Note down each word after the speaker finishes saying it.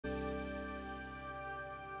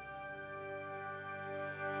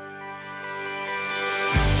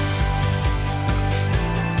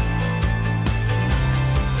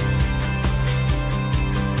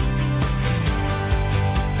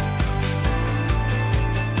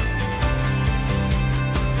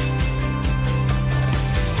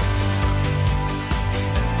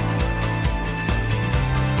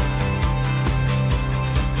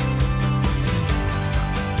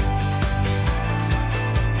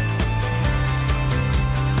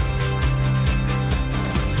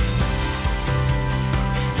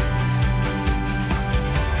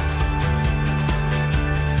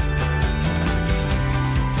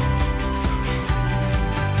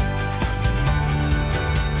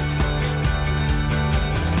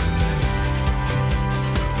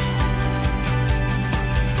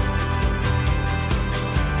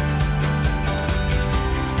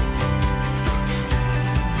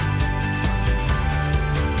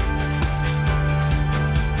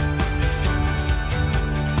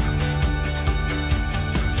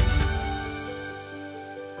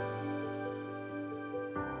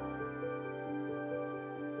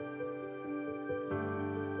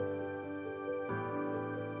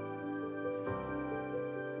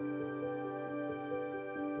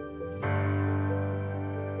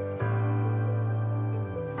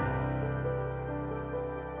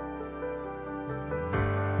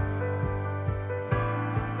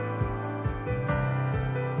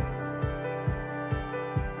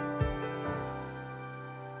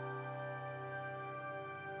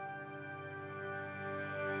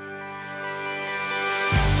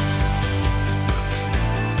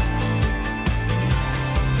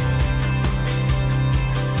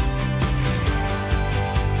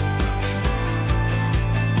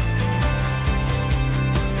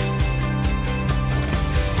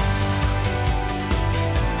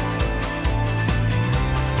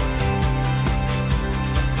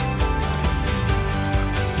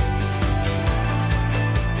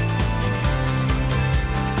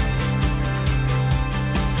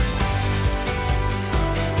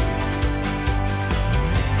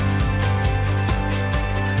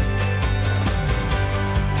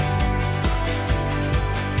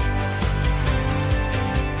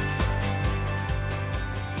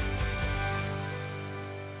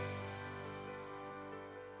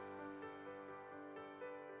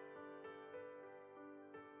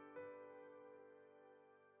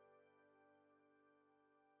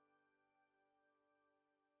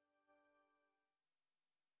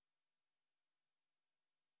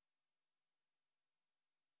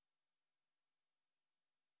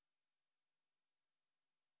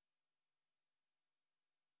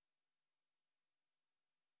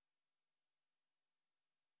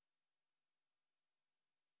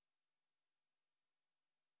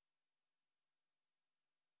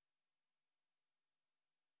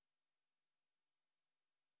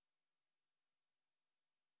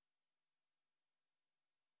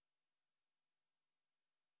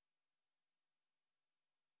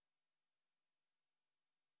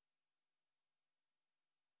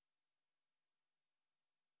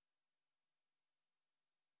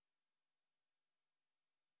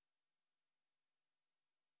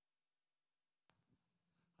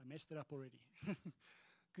messed it up already.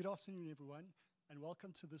 Good afternoon, everyone, and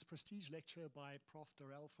welcome to this prestige lecture by Prof.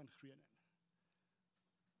 Darrell van Grienen.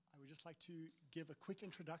 I would just like to give a quick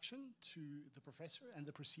introduction to the professor and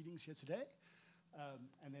the proceedings here today.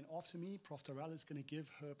 And then after me, Prof. Darrell is going to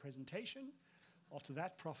give her presentation. After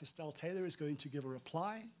that, Prof. Estelle Taylor is going to give a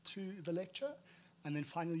reply to the lecture. And then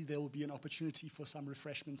finally, there will be an opportunity for some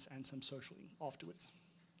refreshments and some socialing afterwards.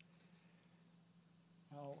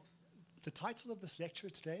 Now, the title of this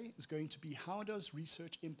lecture today is going to be How Does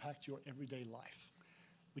Research Impact Your Everyday Life?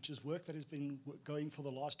 Which is work that has been going for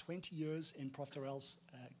the last 20 years in Prof. Darrell's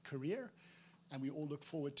career, and we all look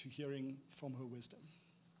forward to hearing from her wisdom.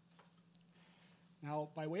 Now,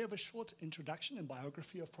 by way of a short introduction and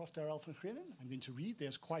biography of Prof. Darrell van Grienen, I'm going to read.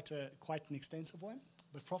 There's quite an extensive one.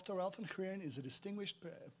 But Prof. Darrell van Grienen is a distinguished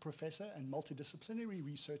professor and multidisciplinary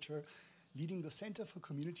researcher leading the Center for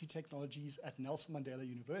Community Technologies at Nelson Mandela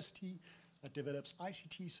University that develops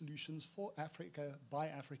ICT solutions for Africa by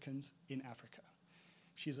Africans in Africa.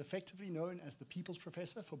 She is effectively known as the People's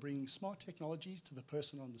Professor for bringing smart technologies to the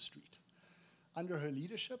person on the street. Under her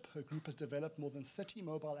leadership, her group has developed more than 30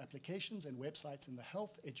 mobile applications and websites in the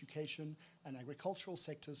health, education, and agricultural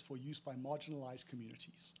sectors for use by marginalized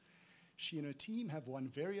communities. She and her team have won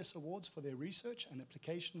various awards for their research and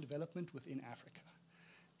application development within Africa.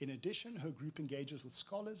 In addition, her group engages with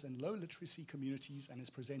scholars and low literacy communities and has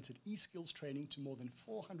presented e-skills training to more than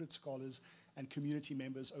 400 scholars and community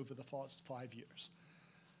members over the past 5 years.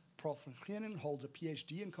 Prof. van Grienen holds a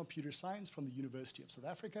PhD in computer science from the University of South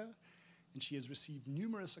Africa, and she has received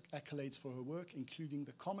numerous accolades for her work, including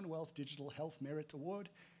the Commonwealth Digital Health Merit Award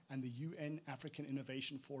and the UN African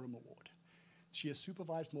Innovation Forum Award. She has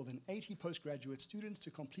supervised more than 80 postgraduate students to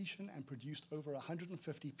completion and produced over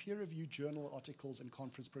 150 peer-reviewed journal articles and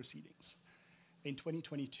conference proceedings. In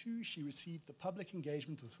 2022, she received the Public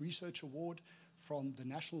Engagement with Research Award from the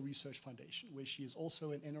National Research Foundation, where she is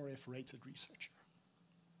also an NRF-rated researcher.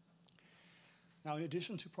 Now, in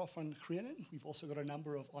addition to Prof. van Grienen, we've also got a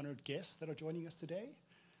number of honored guests that are joining us today.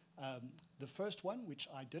 The first one, which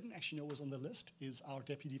I didn't actually know was on the list, is our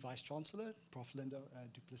Deputy Vice-Chancellor, Prof. Linda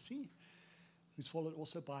du Plessis, who's followed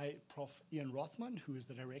also by Prof. Ian Rothman, who is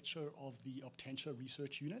the director of the Optentia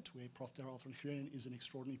Research Unit, where Prof. Darrell van Grienen is an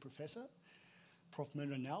extraordinary professor. Prof.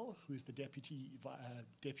 Myrna Nell, who is the Deputy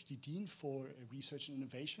Dean for Research and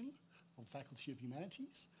Innovation of the Faculty of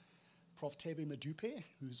Humanities. Prof. Thebe Madupe,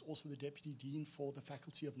 who is also the Deputy Dean for the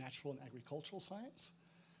Faculty of Natural and Agricultural Science.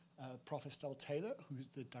 Prof. Estelle Taylor, who is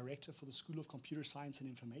the Director for the School of Computer Science and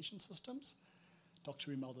Information Systems.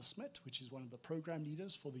 Dr. Imelda Smit, which is one of the program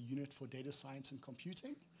leaders for the Unit for Data Science and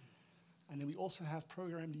Computing. And then we also have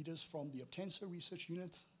program leaders from the Optentia Research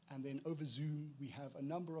Unit. And then over Zoom, we have a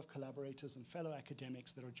number of collaborators and fellow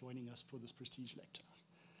academics that are joining us for this prestige lecture.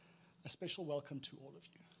 A special welcome to all of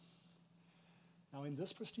you. Now, in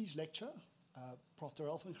this prestige lecture, Prof.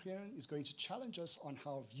 Darrell van Grienen is going to challenge us on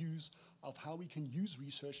our views of how we can use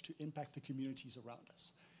research to impact the communities around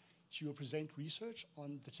us. She will present research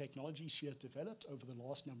on the technology she has developed over the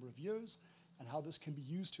last number of years and how this can be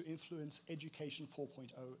used to influence Education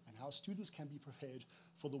 4.0 and how students can be prepared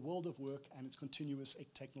for the world of work and its continuous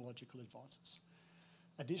technological advances.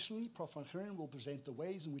 Additionally, Prof. van Grienen will present the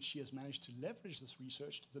ways in which she has managed to leverage this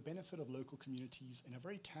research to the benefit of local communities in a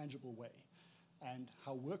very tangible way, and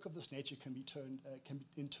how work of this nature can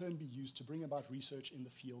in turn be used to bring about research in the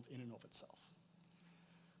field in and of itself.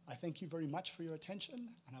 I thank you very much for your attention,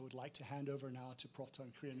 and I would like to hand over now to Prof.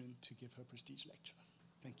 van Grienen to give her prestige lecture.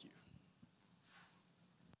 Thank you.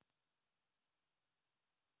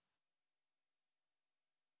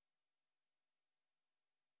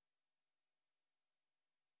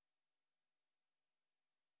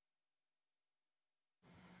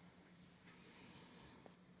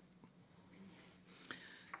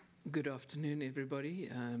 Good afternoon, everybody.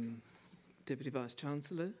 Deputy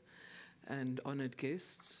Vice-Chancellor and honoured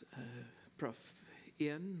guests, Prof.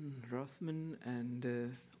 Ian Rothman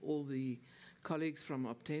and all the colleagues from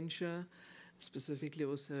Optentia, specifically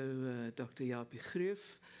also Dr. Japie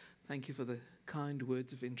Greef. Thank you for the kind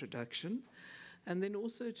words of introduction. And then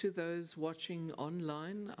also to those watching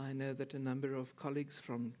online, I know that a number of colleagues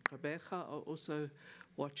from Gqeberha are also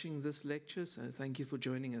watching this lecture, so thank you for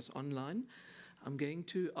joining us online. I'm going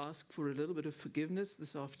to ask for a little bit of forgiveness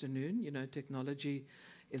this afternoon. You know, technology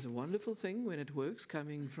is a wonderful thing when it works,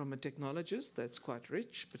 coming from a technologist. That's quite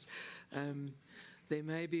rich, but there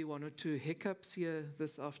may be one or two hiccups here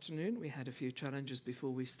this afternoon. We had a few challenges before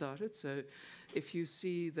we started, so if you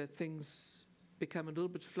see that things become a little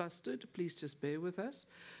bit flustered, please just bear with us.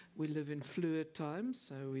 We live in fluid times,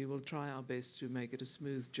 so we will try our best to make it a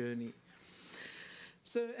smooth journey.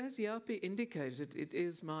 So, as Yapi indicated, it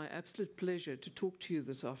is my absolute pleasure to talk to you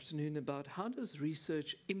this afternoon about how does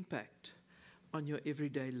research impact on your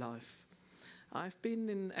everyday life. I've been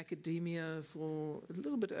in academia for a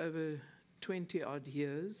little bit over 20 odd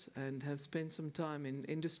years and have spent some time in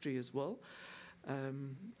industry as well.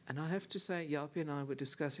 And I have to say, Yapi and I were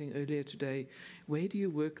discussing earlier today, where do you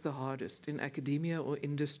work the hardest, in academia or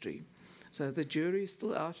industry? So the jury is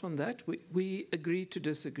still out on that. We agree to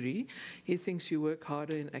disagree. He thinks you work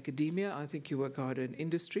harder in academia. I think you work harder in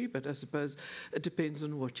industry, but I suppose it depends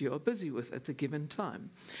on what you are busy with at the given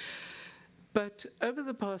time. But over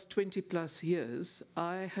the past 20 plus years,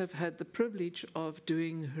 I have had the privilege of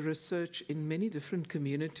doing research in many different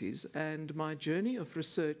communities, and my journey of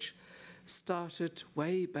research started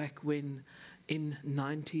way back when in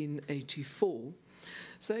 1984.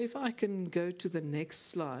 So if I can go to the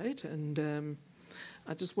next slide, and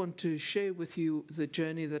I just want to share with you the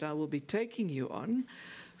journey that I will be taking you on.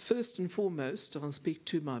 First and foremost, I'll speak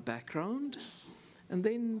to my background, and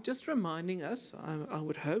then just reminding us, I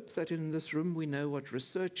would hope that in this room we know what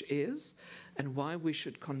research is and why we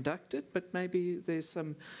should conduct it, but maybe there's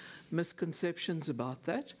some misconceptions about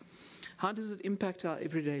that. How does it impact our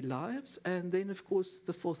everyday lives? And then, of course,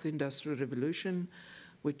 the fourth industrial revolution,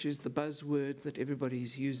 which is the buzzword that everybody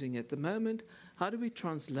is using at the moment. How do we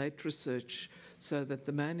translate research so that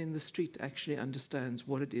the man in the street actually understands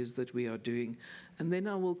what it is that we are doing? And then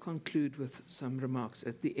I will conclude with some remarks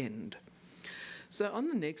at the end. So on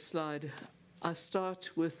the next slide, I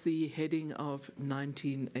start with the heading of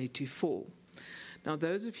 1984. Now,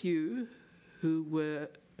 those of you who were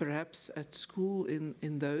perhaps at school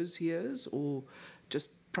in those years or just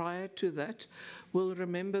prior to that will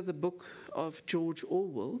remember the book of George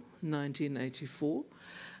Orwell, 1984.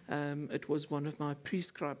 It was one of my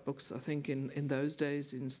prescribed books, I think, in those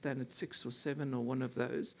days in Standard 6 or 7 or one of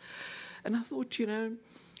those. And I thought, you know,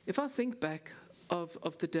 if I think back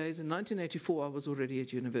of the days in 1984, I was already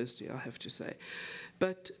at university, I have to say.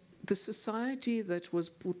 But the society that was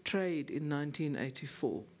portrayed in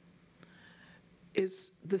 1984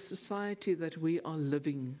 is the society that we are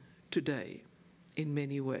living today in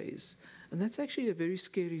many ways. And that's actually a very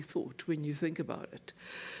scary thought when you think about it.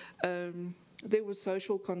 There was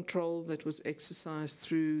social control that was exercised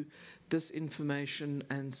through disinformation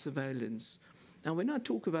and surveillance. Now, when I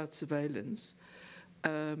talk about surveillance,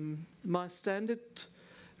 my standard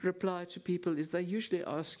reply to people is they usually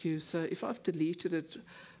ask you, so if I've deleted it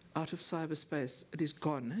out of cyberspace, it is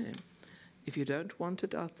gone. Eh? If you don't want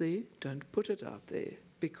it out there, don't put it out there,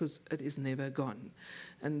 because it is never gone.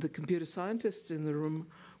 And the computer scientists in the room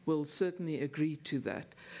will certainly agree to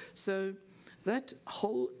that. So that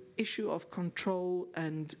whole issue of control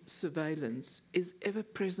and surveillance is ever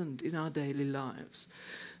present in our daily lives.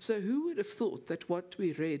 So who would have thought that what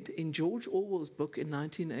we read in George Orwell's book in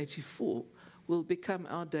 1984 will become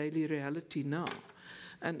our daily reality now?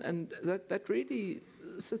 And that really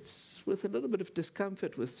sits with a little bit of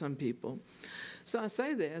discomfort with some people. So I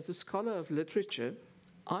say there, as a scholar of literature,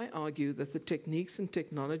 I argue that the techniques and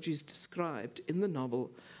technologies described in the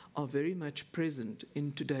novel are very much present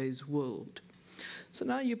in today's world. So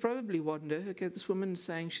now you probably wonder, okay, this woman is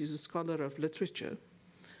saying she's a scholar of literature,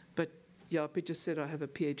 but Yapi just said I have a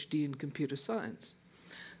PhD in computer science.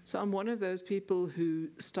 So I'm one of those people who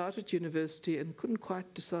started university and couldn't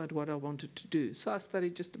quite decide what I wanted to do. So I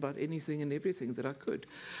studied just about anything and everything that I could,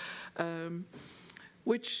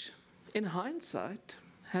 which in hindsight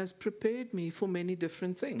has prepared me for many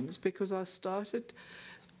different things, because I started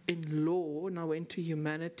in law and I went to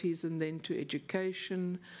humanities and then to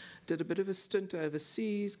education, did a bit of a stint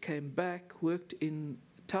overseas, came back, worked in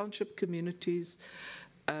township communities,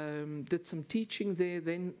 did some teaching there,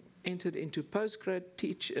 then entered into postgrad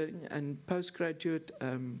teaching and postgraduate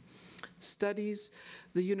studies.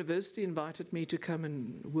 The university invited me to come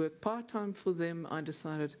and work part-time for them. I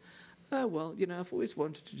decided, oh, well, you know, I've always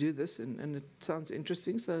wanted to do this and it sounds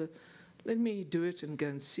interesting, so let me do it and go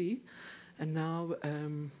and see. And now,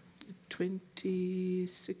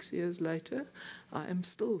 26 years later, I am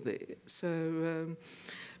still there. So,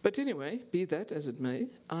 but anyway, be that as it may,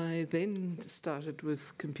 I then started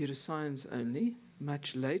with computer science only,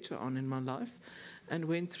 much later on in my life, and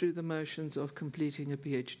went through the motions of completing a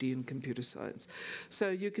PhD in computer science. So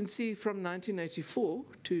you can see from 1984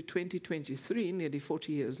 to 2023, nearly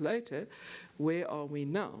 40 years later, where are we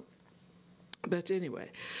now? But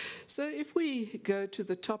anyway, so if we go to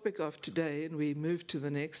the topic of today and we move to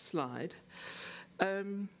the next slide,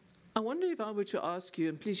 I wonder if I were to ask you,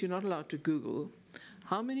 and please, you're not allowed to Google,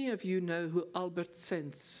 how many of you know who Albert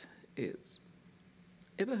Sens is?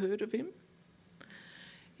 Ever heard of him?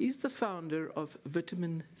 He's the founder of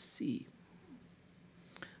vitamin C.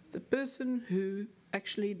 The person who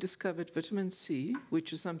actually discovered vitamin C,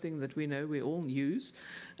 which is something that we know we all use,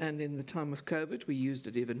 and in the time of COVID we used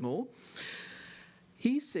it even more,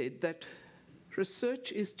 he said that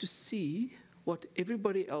research is to see what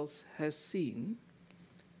everybody else has seen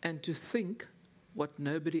and to think what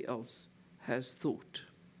nobody else has thought.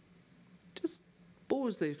 Just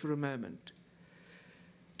pause there for a moment.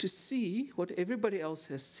 To see what everybody else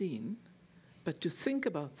has seen, but to think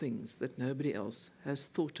about things that nobody else has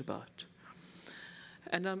thought about.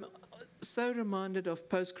 And I'm so reminded of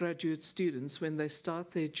postgraduate students when they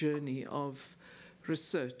start their journey of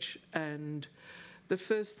research, and the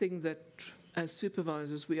first thing that as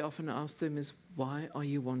supervisors we often ask them is, why are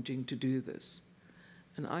you wanting to do this?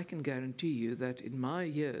 And I can guarantee you that in my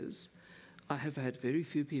years I have had very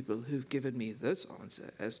few people who've given me this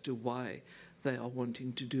answer as to why they are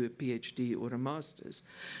wanting to do a PhD or a master's.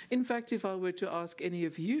 In fact, if I were to ask any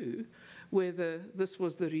of you whether this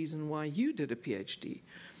was the reason why you did a PhD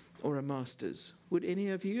or a master's, would any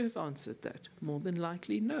of you have answered that? More than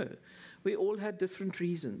likely, no. We all had different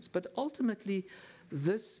reasons, but ultimately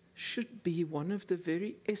this should be one of the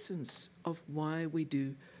very essence of why we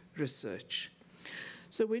do research.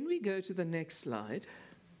 So when we go to the next slide,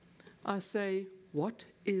 I say, what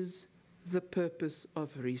is the purpose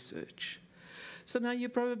of research? So now you're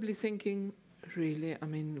probably thinking, really, I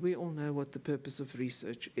mean, we all know what the purpose of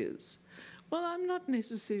research is. Well, I'm not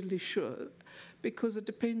necessarily sure, because it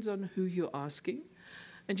depends on who you're asking.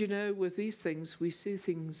 And you know, with these things, we see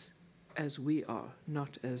things as we are,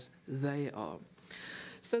 not as they are.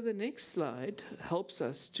 So the next slide helps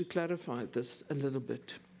us to clarify this a little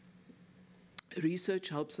bit. Research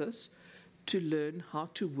helps us to learn how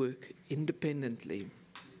to work independently.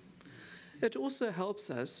 It also helps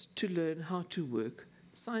us to learn how to work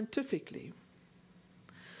scientifically.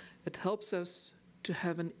 It helps us to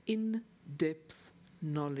have an in-depth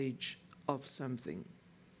knowledge of something.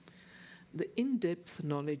 The in-depth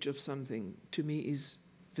knowledge of something, to me, is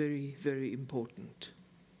very, very important.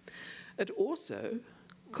 It also,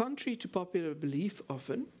 contrary to popular belief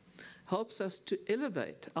often, helps us to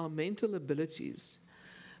elevate our mental abilities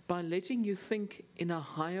by letting you think in a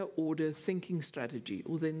higher order thinking strategy,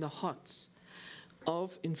 or then the HOTS,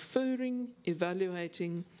 of inferring,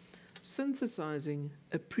 evaluating, synthesizing,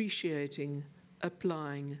 appreciating,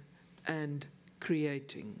 applying, and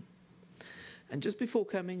creating. And just before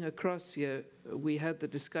coming across here, we had the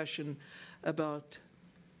discussion about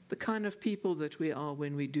the kind of people that we are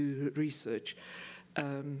when we do research.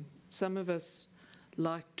 Some of us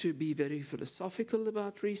like to be very philosophical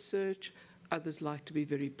about research. Others like to be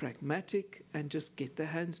very pragmatic and just get their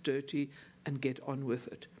hands dirty and get on with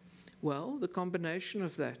it. Well, the combination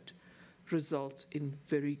of that results in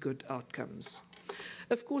very good outcomes.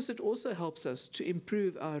 Of course, it also helps us to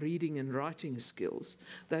improve our reading and writing skills.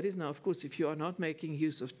 That is now, of course, if you are not making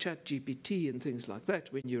use of ChatGPT and things like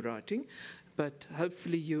that when you're writing, but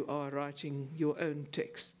hopefully you are writing your own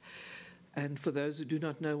text. And for those who do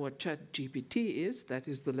not know what ChatGPT is, that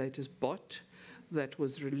is the latest bot that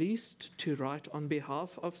was released to write on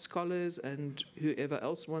behalf of scholars and whoever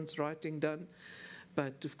else wants writing done.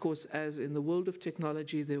 But of course, as in the world of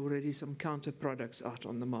technology, there are already some counter products out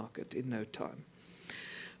on the market in no time.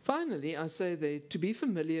 Finally, I say there to be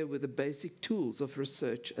familiar with the basic tools of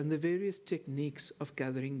research and the various techniques of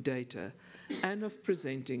gathering data and of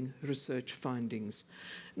presenting research findings.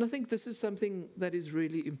 And I think this is something that is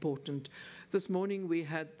really important. This morning we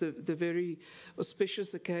had the very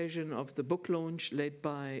auspicious occasion of the book launch led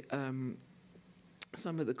by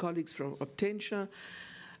some of the colleagues from Optentia.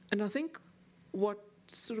 And I think what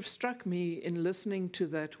sort of struck me in listening to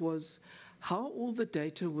that was how all the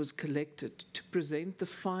data was collected to present the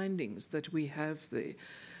findings that we have there.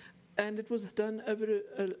 And it was done over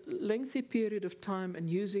a lengthy period of time and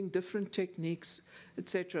using different techniques,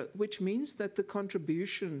 etc., which means that the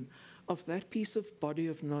contribution of that piece of body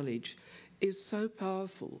of knowledge is so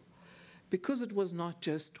powerful, because it was not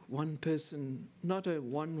just one person, not a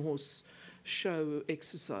one-horse show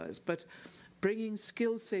exercise, but bringing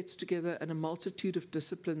skill sets together and a multitude of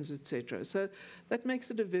disciplines, etc. So that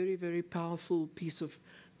makes it a very, very powerful piece of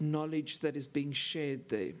knowledge that is being shared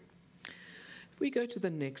there. If we go to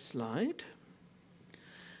the next slide,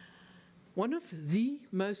 one of the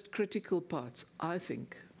most critical parts, I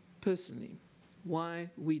think, personally,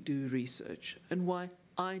 why we do research and why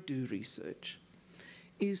I do research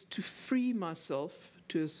is to free myself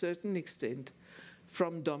to a certain extent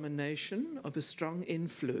from domination of a strong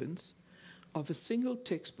influence of a single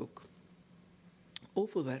textbook, or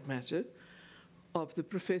for that matter, of the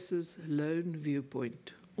professor's lone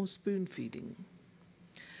viewpoint or spoon feeding.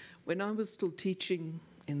 When I was still teaching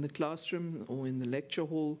in the classroom or in the lecture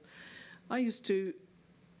hall, I used to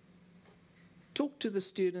talk to the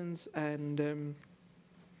students and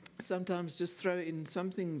sometimes just throw in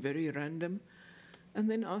something very random and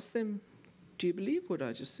then ask them, do you believe what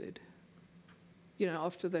I just said?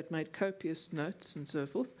 After they'd made copious notes and so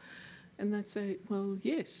forth. And they'd say, well,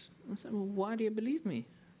 yes. I say, well, why do you believe me?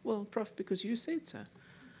 Well, Prof, because you said so.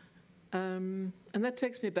 And that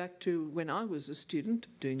takes me back to when I was a student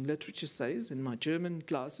doing literature studies in my German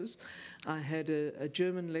classes. I had a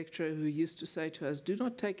German lecturer who used to say to us, do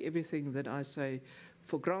not take everything that I say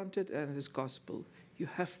for granted and as gospel. You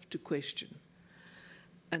have to question.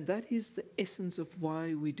 And that is the essence of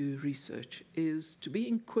why we do research, is to be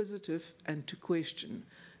inquisitive and to question,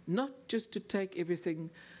 not just to take everything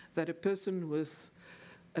that a person with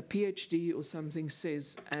a PhD or something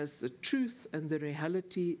says as the truth and the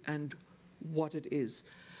reality and what it is.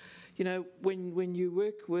 When you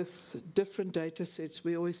work with different data sets,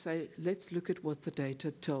 we always say, let's look at what the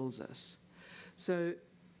data tells us. So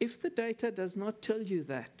if the data does not tell you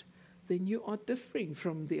that, then you are differing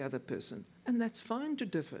from the other person. And that's fine to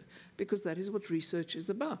differ, because that is what research is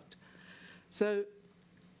about. So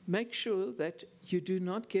make sure that you do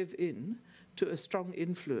not give in to a strong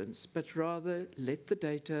influence, but rather let the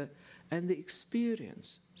data and the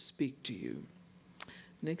experience speak to you.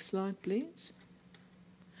 Next slide, please.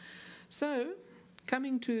 So,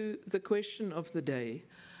 coming to the question of the day,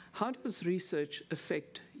 how does research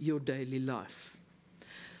affect your daily life?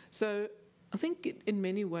 So, I think in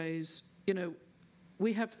many ways,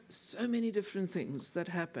 we have so many different things that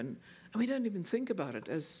happen, and we don't even think about it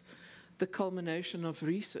as the culmination of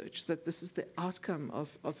research, that this is the outcome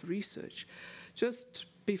of research. Just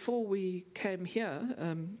before we came here,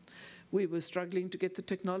 we were struggling to get the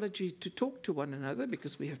technology to talk to one another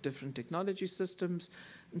because we have different technology systems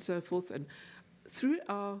and so forth. And through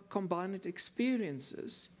our combined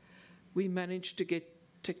experiences, we managed to get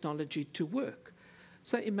technology to work.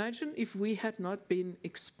 So imagine if we had not been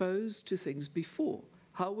exposed to things before.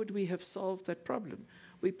 How would we have solved that problem?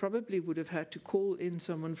 We probably would have had to call in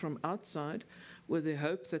someone from outside with the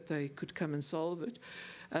hope that they could come and solve it.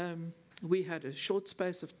 We had a short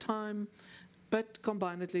space of time, but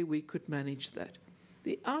combinedly we could manage that.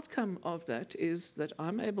 The outcome of that is that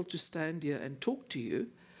I'm able to stand here and talk to you,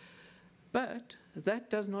 but that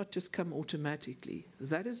does not just come automatically.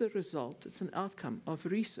 That is a result, it's an outcome of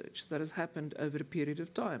research that has happened over a period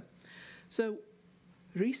of time. So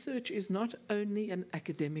research is not only an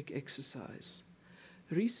academic exercise.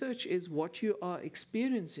 Research is what you are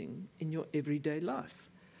experiencing in your everyday life.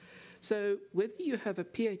 So whether you have a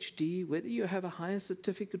PhD, whether you have a higher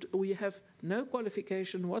certificate, or you have no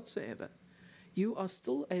qualification whatsoever, you are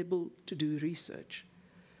still able to do research.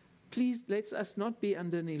 Please, let us not be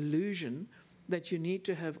under an illusion that you need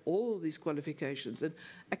to have all these qualifications. And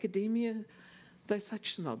academia, they're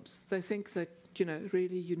such snobs. They think that,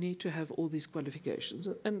 really you need to have all these qualifications.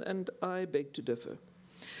 And I beg to differ.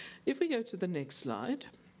 If we go to the next slide,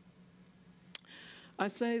 I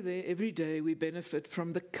say there every day we benefit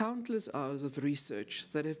from the countless hours of research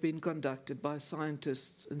that have been conducted by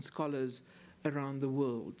scientists and scholars around the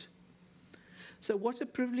world. So what a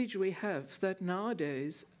privilege we have that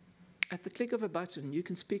nowadays, at the click of a button, you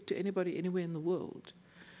can speak to anybody anywhere in the world.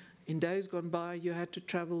 In days gone by, you had to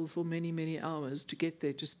travel for many, many hours to get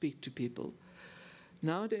there to speak to people.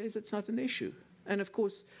 Nowadays, it's not an issue. And of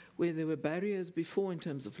course, where there were barriers before in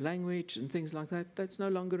terms of language and things like that, that's no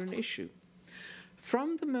longer an issue.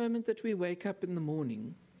 From the moment that we wake up in the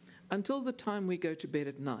morning until the time we go to bed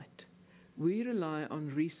at night, we rely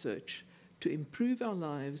on research to improve our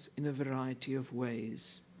lives in a variety of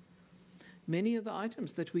ways. Many of the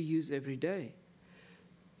items that we use every day,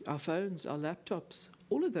 our phones, our laptops,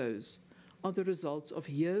 all of those are the results of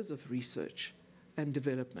years of research and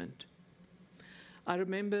development. I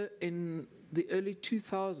remember in the early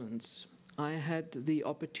 2000s, I had the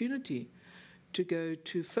opportunity to go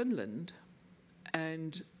to Finland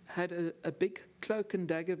and had a big cloak and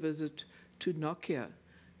dagger visit to Nokia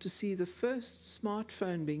to see the first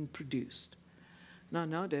smartphone being produced. Now,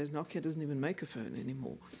 nowadays, Nokia doesn't even make a phone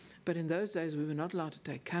anymore. But in those days, we were not allowed to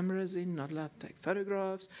take cameras in, not allowed to take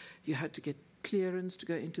photographs. You had to get clearance to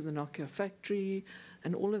go into the Nokia factory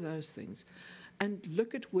and all of those things. And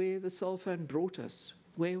look at where the cell phone brought us,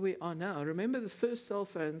 where we are now. Remember the first cell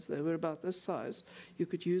phones, they were about this size. You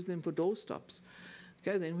could use them for doorstops.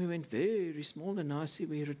 Okay, then we went very small, and now I see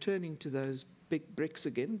we're returning to those big bricks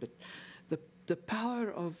again. But the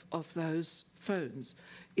power of those phones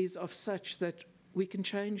is of such that we can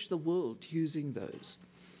change the world using those.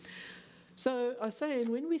 So I say, and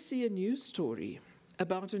when we see a news story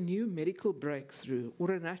about a new medical breakthrough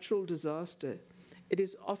or a natural disaster, It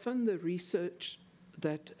is often the research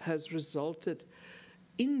that has resulted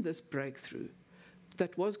in this breakthrough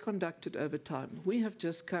that was conducted over time. We have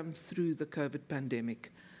just come through the COVID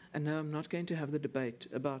pandemic, and no, I'm not going to have the debate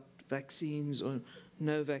about vaccines or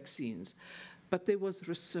no vaccines, but there was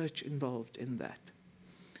research involved in that,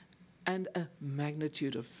 and a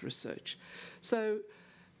magnitude of research. So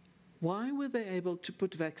why were they able to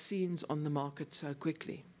put vaccines on the market so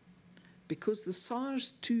quickly? Because the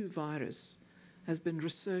SARS-2 virus has been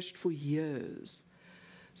researched for years.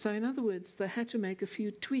 So in other words, they had to make a few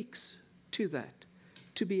tweaks to that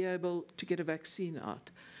to be able to get a vaccine out.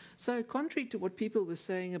 So contrary to what people were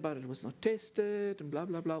saying about it was not tested and blah,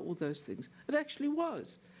 blah, blah, all those things, it actually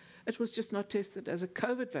was. It was just not tested as a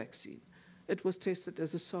COVID vaccine. It was tested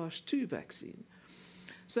as a SARS-2 vaccine.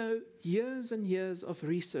 So years and years of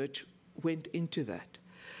research went into that.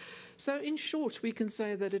 So in short, we can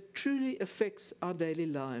say that it truly affects our daily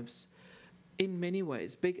lives in many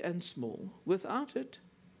ways, big and small. Without it,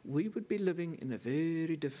 we would be living in a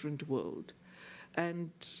very different world.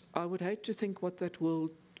 And I would hate to think what that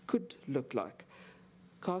world could look like.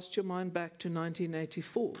 Cast your mind back to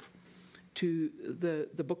 1984, to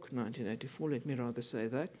the book 1984, let me rather say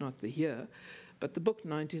that, not the year, but the book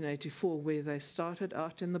 1984, where they started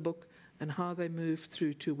out in the book and how they moved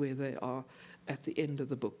through to where they are at the end of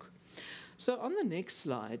the book. So on the next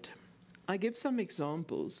slide, I give some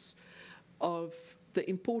examples of the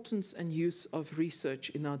importance and use of research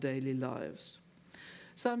in our daily lives.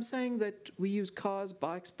 So I'm saying that we use cars,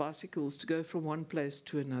 bikes, bicycles to go from one place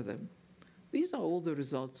to another. These are all the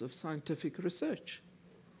results of scientific research.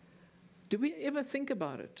 Do we ever think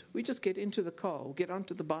about it? We just get into the car or get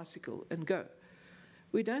onto the bicycle and go.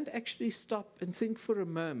 We don't actually stop and think for a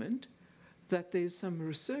moment that there's some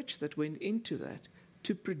research that went into that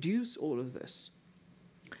to produce all of this.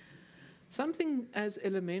 Something as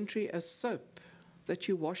elementary as soap that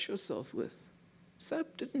you wash yourself with.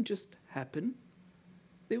 Soap didn't just happen.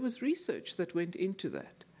 There was research that went into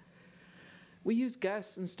that. We use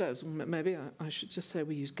gas and stoves. Maybe I should just say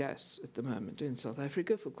we use gas at the moment in South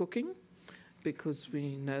Africa for cooking, because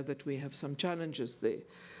we know that we have some challenges there.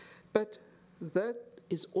 But that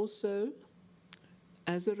is also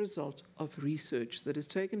as a result of research that has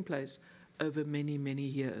taken place over many, many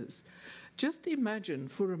years. Just imagine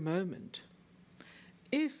for a moment,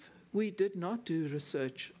 if we did not do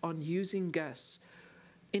research on using gas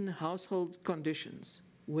in household conditions,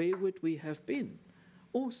 where would we have been?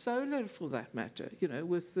 Or solar, for that matter, you know,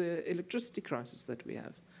 with the electricity crisis that we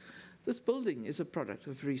have. This building is a product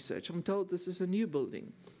of research. I'm told this is a new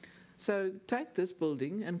building. So take this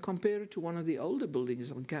building and compare it to one of the older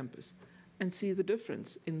buildings on campus and see the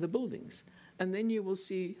difference in the buildings. And then you will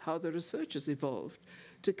see how the research has evolved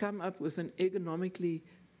to come up with an ergonomically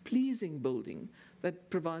pleasing building that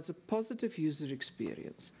provides a positive user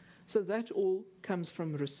experience. So that all comes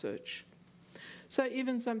from research. So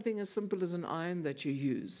even something as simple as an iron that you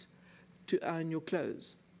use to iron your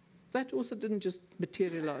clothes, that also didn't just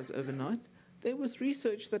materialize overnight. There was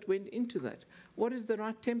research that went into that. What is the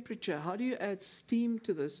right temperature? How do you add steam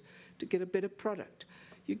to this to get a better product?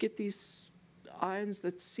 You get these irons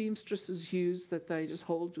that seamstresses use that they just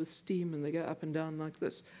hold with steam and they go up and down like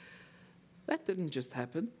this. That didn't just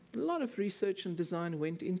happen. A lot of research and design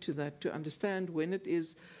went into that to understand when it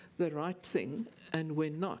is the right thing and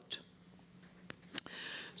when not.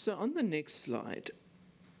 So on the next slide,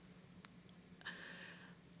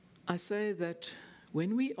 I say that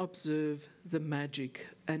when we observe the magic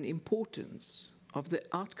and importance of the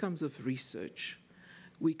outcomes of research,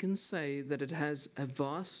 we can say that it has a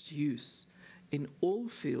vast use in all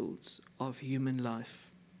fields of human life.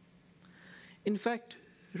 In fact,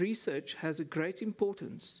 research has a great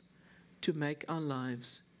importance to make our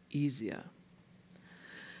lives easier.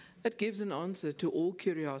 It gives an answer to all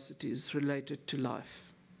curiosities related to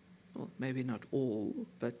life. Well, maybe not all,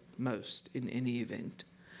 but most in any event.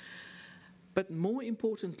 But more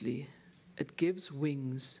importantly, it gives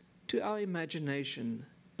wings to our imagination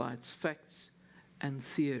by its facts and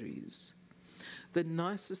theories. The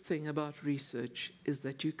nicest thing about research is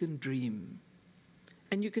that you can dream.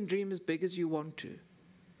 And you can dream as big as you want to,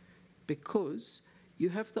 because you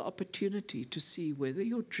have the opportunity to see whether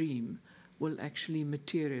your dream will actually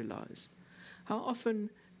materialize. How often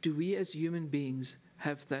do we as human beings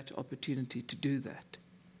have that opportunity to do that?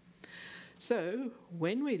 So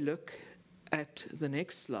when we look at the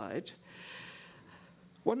next slide,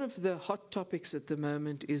 one of the hot topics at the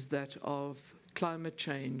moment is that of climate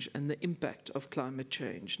change and the impact of climate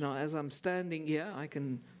change. Now, as I'm standing here, I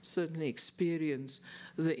can certainly experience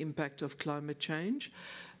the impact of climate change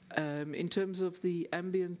in terms of the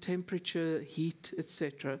ambient temperature, heat,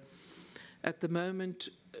 etc. At the moment,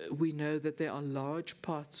 we know that there are large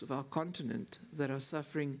parts of our continent that are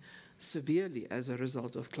suffering severely as a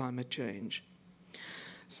result of climate change.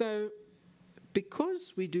 So,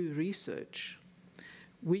 because we do research,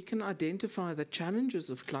 we can identify the challenges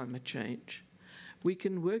of climate change, we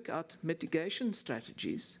can work out mitigation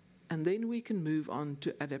strategies, and then we can move on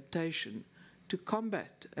to adaptation to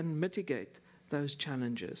combat and mitigate those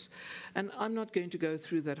challenges. And I'm not going to go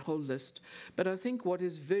through that whole list, but I think what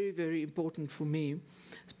is very, very important for me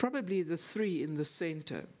is probably the three in the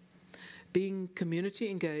center, being community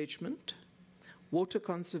engagement, water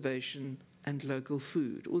conservation, and local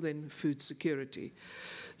food, or then food security.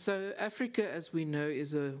 So Africa, as we know,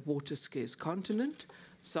 is a water-scarce continent.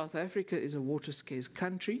 South Africa is a water-scarce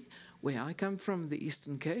country. Where I come from, the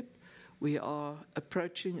Eastern Cape, we are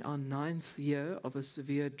approaching our 9th year of a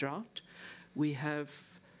severe drought. We have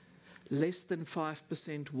less than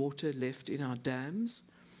 5% water left in our dams.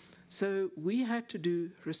 So we had to do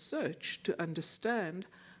research to understand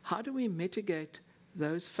how do we mitigate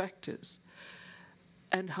those factors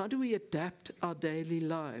and how do we adapt our daily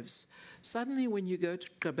lives. Suddenly when you go to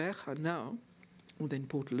Gqeberha now, or then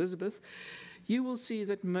Port Elizabeth, you will see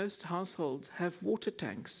that most households have water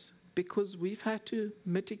tanks because we've had to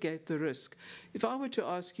mitigate the risk. If I were to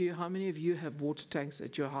ask you how many of you have water tanks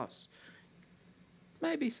at your house,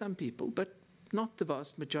 maybe some people, but not the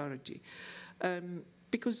vast majority,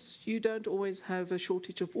 because you don't always have a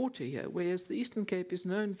shortage of water here, whereas the Eastern Cape is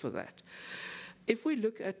known for that. If we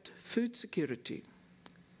look at food security,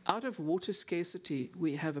 out of water scarcity,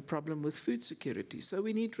 we have a problem with food security. So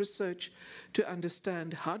we need research to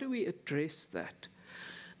understand how do we address that.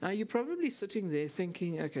 Now, you're probably sitting there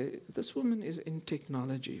thinking, okay, this woman is in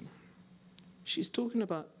technology. She's talking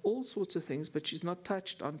about all sorts of things, but she's not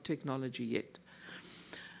touched on technology yet.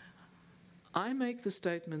 I make the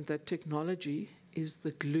statement that technology is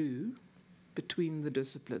the glue between the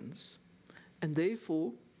disciplines. And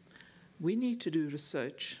therefore, we need to do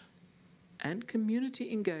research and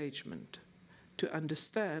community engagement to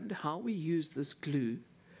understand how we use this glue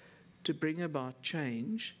to bring about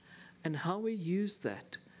change and how we use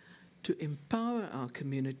that to empower our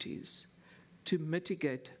communities to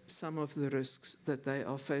mitigate some of the risks that they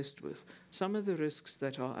are faced with, some of the risks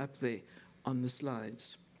that are up there on the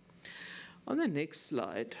slides. On the next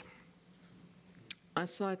slide, I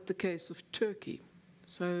cite the case of Turkey.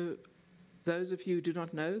 So those of you who do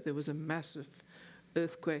not know, there was a massive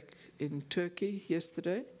earthquake in Turkey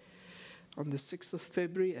yesterday on the 6th of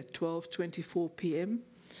February at 12:24 p.m.,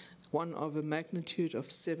 one of a magnitude of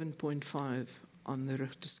 7.5 on the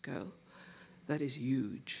Richter scale. That is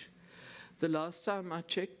huge. The last time I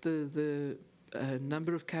checked, the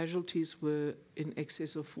number of casualties were in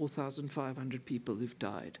excess of 4,500 people who've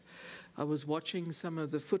died. I was watching some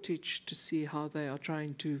of the footage to see how they are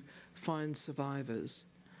trying to find survivors.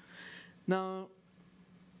 Now,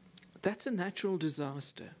 that's a natural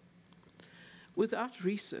disaster. Without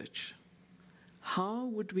research, how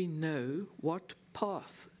would we know what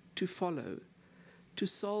path to follow to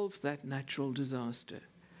solve that natural disaster,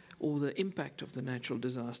 or the impact of the natural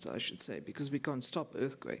disaster, I should say, because we can't stop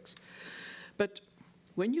earthquakes. But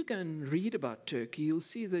when you go and read about Turkey, you'll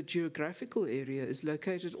see the geographical area is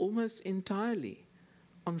located almost entirely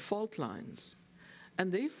on fault lines.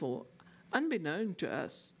 And therefore, unbeknown to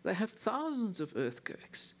us, they have thousands of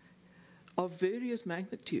earthquakes of various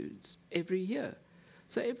magnitudes every year.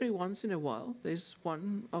 So every once in a while, there's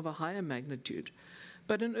one of a higher magnitude.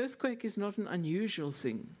 But an earthquake is not an unusual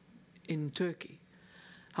thing in Turkey.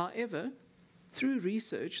 However, through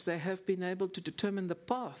research, they have been able to determine the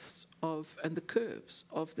paths of and the curves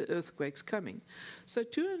of the earthquakes coming. So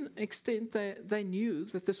to an extent, they knew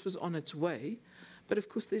that this was on its way, but of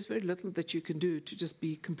course there's very little that you can do to just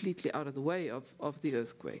be completely out of the way of the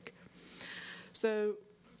earthquake. So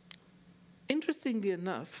interestingly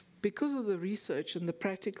enough, because of the research and the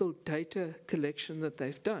practical data collection that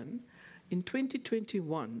they've done, in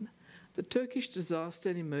 2021, the Turkish Disaster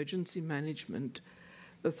and Emergency Management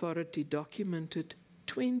Authority documented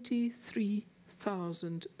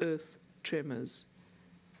 23,000 earth tremors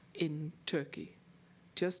in Turkey,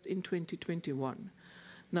 just in 2021.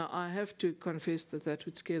 Now, I have to confess that that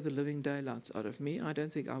would scare the living daylights out of me. I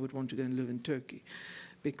don't think I would want to go and live in Turkey,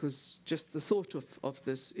 because just the thought of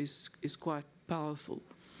this is quite powerful.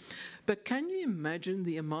 But can you imagine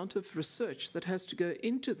the amount of research that has to go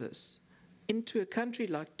into this, into a country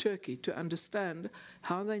like Turkey, to understand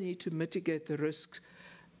how they need to mitigate the risks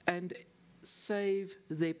and save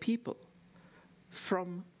their people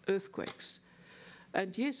from earthquakes?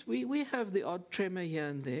 And yes, we have the odd tremor here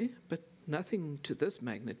and there, but nothing to this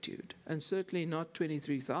magnitude, and certainly not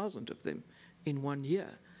 23,000 of them in 1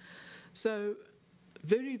 year. So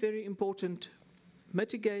very, very important,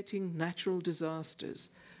 mitigating natural disasters.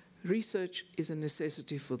 Research is a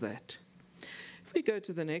necessity for that. If we go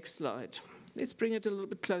to the next slide, let's bring it a little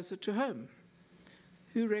bit closer to home.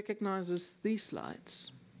 Who recognizes these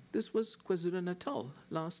slides? This was KwaZulu-Natal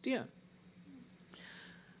last year.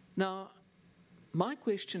 Now, my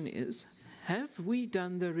question is, have we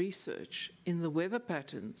done the research in the weather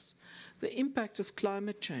patterns, the impact of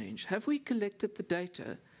climate change? Have we collected the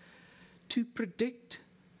data to predict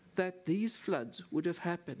that these floods would have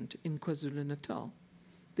happened in KwaZulu-Natal?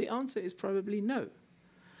 The answer is probably no.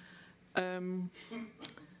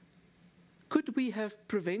 Could we have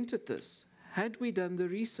prevented this? Had we done the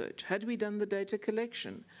research? Had we done the data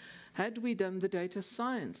collection? Had we done the data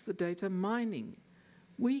science, the data mining?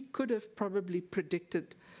 We could have probably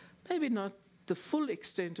predicted, maybe not the full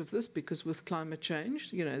extent of this, because with climate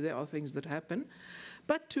change, there are things that happen,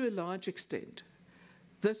 but to a large extent,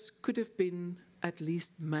 this could have been at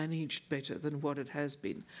least managed better than what it has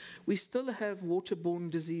been. We still have waterborne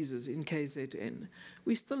diseases in KZN.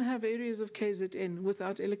 We still have areas of KZN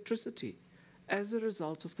without electricity as a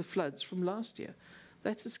result of the floods from last year.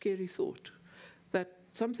 That's a scary thought, that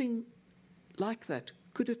something like that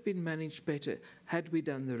could have been managed better had we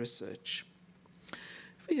done the research.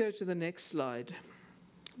 If we go to the next slide,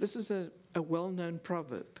 this is a well-known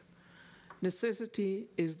proverb. Necessity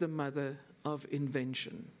is the mother of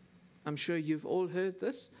invention. I'm sure you've all heard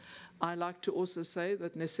this. I like to also say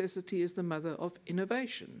that necessity is the mother of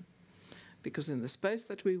innovation, because in the space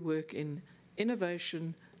that we work in,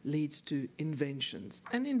 innovation leads to inventions,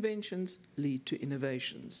 and inventions lead to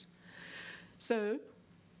innovations. So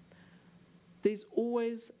there's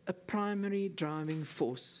always a primary driving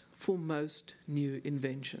force for most new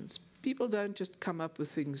inventions. People don't just come up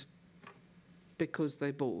with things because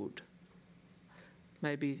they're bored.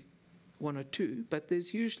 Maybe one or two, but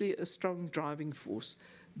there's usually a strong driving force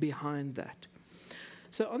behind that.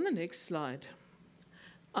 So on the next slide,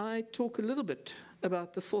 I talk a little bit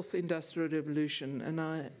about the fourth industrial revolution, and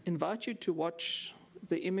I invite you to watch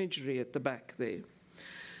the imagery at the back there.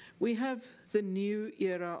 We have the new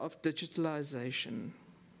era of digitalization.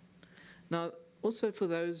 Now, also for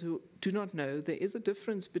those who do not know, there is a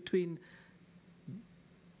difference between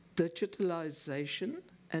digitalization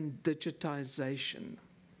and digitization.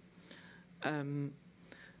 I'm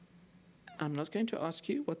not going to ask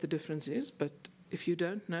you what the difference is, but if you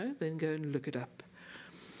don't know, then go and look it up.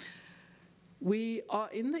 We are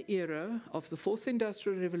in the era of the fourth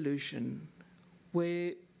industrial revolution,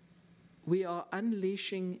 where we are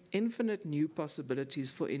unleashing infinite new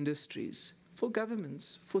possibilities for industries, for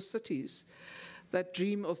governments, for cities that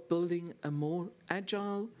dream of building a more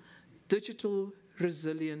agile, digital,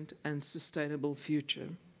 resilient, and sustainable future.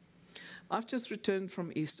 I've just returned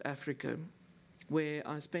from East Africa, where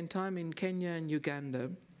I spent time in Kenya and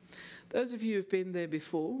Uganda. Those of you who've been there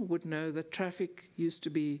before would know that traffic used to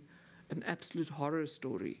be an absolute horror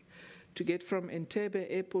story. To get from Entebbe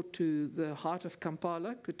airport to the heart of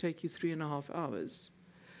Kampala could take you 3.5 hours.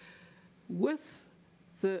 With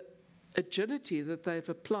the agility that they've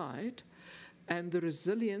applied and the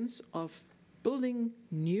resilience of building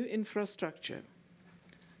new infrastructure,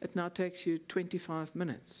 it now takes you 25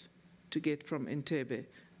 minutes to get from Entebbe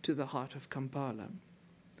to the heart of Kampala.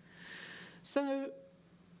 So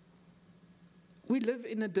we live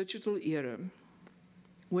in a digital era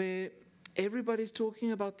where everybody's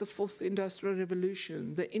talking about the fourth industrial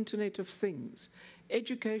revolution, the Internet of Things,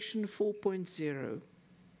 Education 4.0.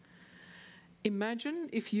 Imagine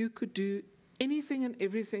if you could do anything and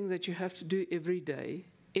everything that you have to do every day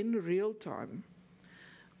in real time,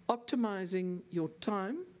 optimizing your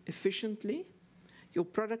time efficiently, your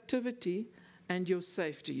productivity, and your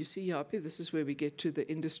safety. You see, Yapi, this is where we get to the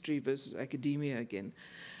industry versus academia again.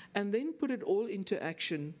 And then put it all into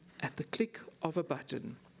action at the click of a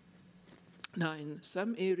button. Now, in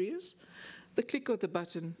some areas, the click of the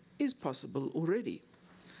button is possible already.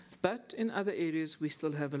 But in other areas, we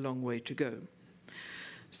still have a long way to go.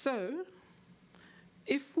 So,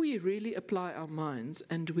 if we really apply our minds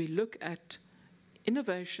and we look at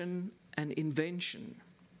innovation and invention,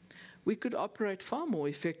 we could operate far more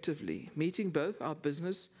effectively, meeting both our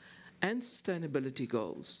business and sustainability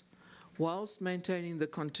goals, whilst maintaining the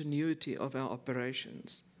continuity of our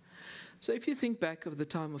operations. So if you think back of the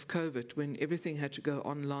time of COVID, when everything had to go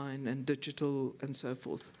online and digital and so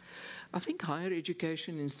forth, I think higher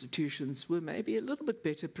education institutions were maybe a little bit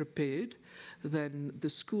better prepared than the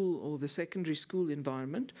school or the secondary school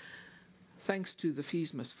environment, thanks to the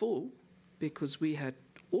fees must fall, because we had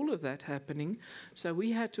all of that happening. So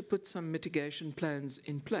we had to put some mitigation plans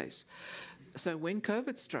in place. So when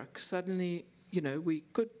COVID struck, suddenly we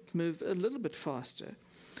could move a little bit faster.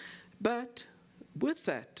 But with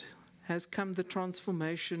that has come the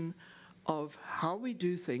transformation of how we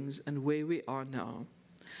do things and where we are now.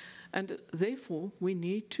 And therefore, we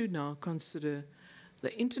need to now consider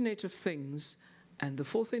the Internet of Things and the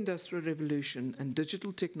Fourth Industrial Revolution and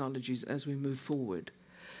digital technologies as we move forward.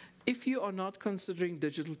 If you are not considering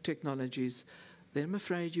digital technologies, then I'm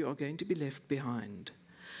afraid you are going to be left behind.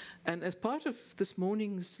 And as part of this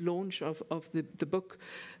morning's launch of the book,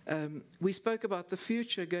 we spoke about the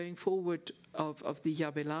future going forward of the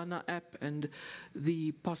Yabelana app and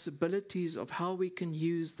the possibilities of how we can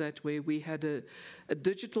use that, where we had a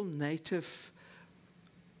digital native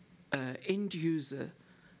end user.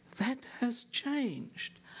 That has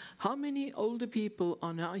changed. How many older people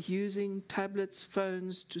are now using tablets,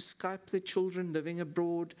 phones to Skype their children living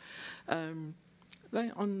abroad?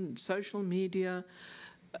 They're on social media.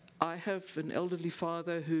 I have an elderly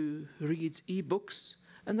father who reads e-books,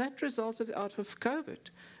 and that resulted out of COVID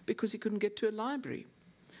because he couldn't get to a library.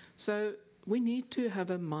 So we need to have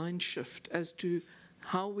a mind shift as to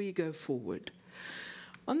how we go forward.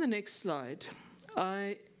 On the next slide,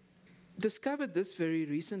 I discovered this very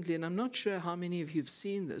recently, and I'm not sure how many of you have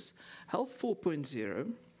seen this, Health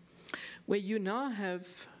 4.0, where you now have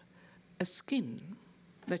a skin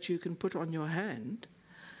that you can put on your hand,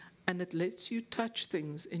 and it lets you touch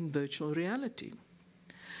things in virtual reality.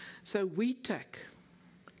 So nwu-pukke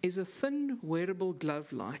is a thin, wearable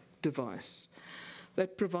glove-like device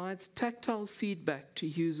that provides tactile feedback to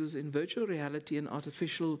users in virtual reality and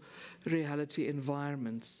artificial reality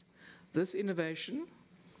environments. This innovation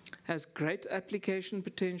has great application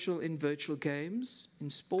potential in virtual games, in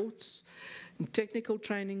sports, in technical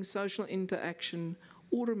training, social interaction,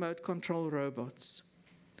 or remote control robots.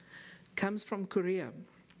 Comes from Korea.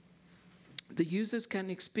 The users can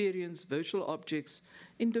experience virtual objects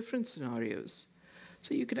in different scenarios.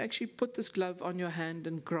 So you could actually put this glove on your hand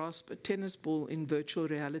and grasp a tennis ball in virtual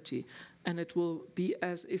reality, and it will be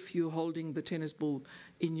as if you're holding the tennis ball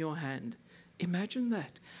in your hand. Imagine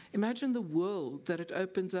that. Imagine the world that it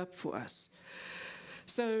opens up for us.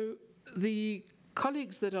 So the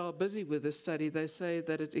colleagues that are busy with this study, they say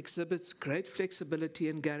that it exhibits great flexibility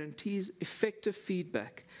and guarantees effective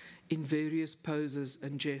feedback in various poses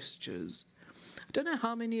and gestures. I don't know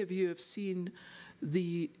how many of you have seen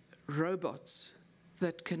the robots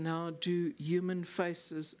that can now do human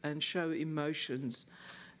faces and show emotions,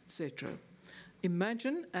 etc.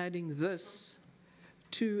 Imagine adding this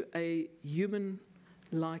to a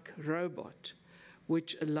human-like robot,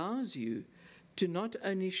 which allows you to not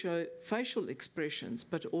only show facial expressions,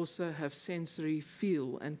 but also have sensory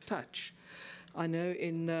feel and touch. I know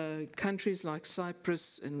in countries like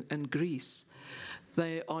Cyprus and Greece,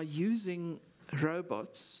 they are using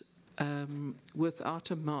robots without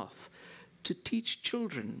a mouth to teach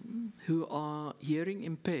children who are hearing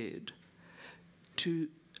impaired to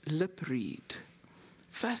lip read.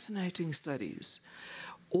 Fascinating studies.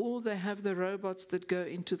 Or they have the robots that go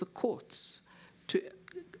into the courts to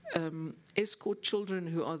escort children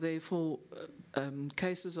who are there for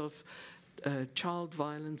cases of child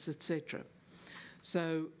violence, etc.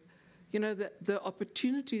 So, the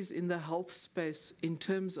opportunities in the health space in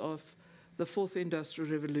terms of the Fourth Industrial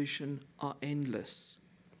Revolution are endless.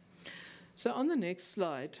 So on the next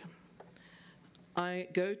slide, I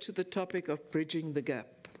go to the topic of bridging the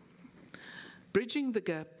gap. Bridging the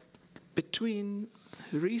gap between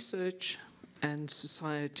research and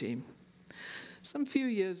society. Some few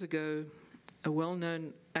years ago, a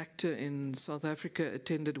well-known actor in South Africa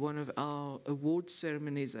attended one of our awards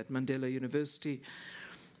ceremonies at Mandela University,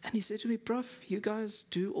 and he said to me, "Prof, you guys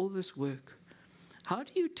do all this work. How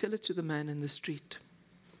do you tell it to the man in the street?"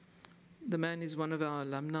 The man is one of our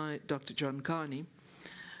alumni, Dr. John Carney,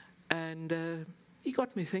 and he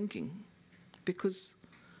got me thinking, because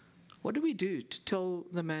what do we do to tell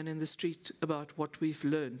the man in the street about what we've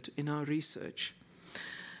learned in our research?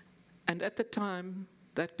 And at the time,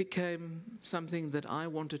 that became something that I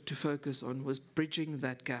wanted to focus on, was bridging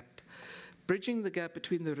that gap. Bridging the gap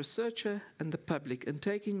between the researcher and the public, and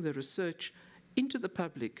taking the research into the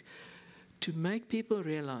public to make people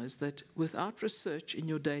realize that without research in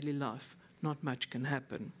your daily life, not much can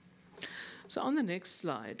happen. So on the next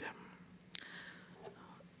slide,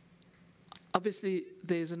 obviously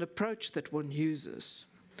there's an approach that one uses.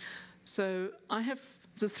 So I have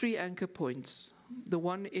the 3 anchor points. The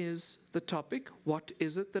one is the topic. What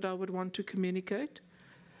is it that I would want to communicate?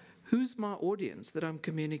 Who's my audience that I'm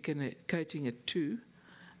communicating it to?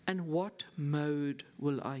 And what mode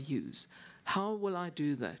will I use? How will I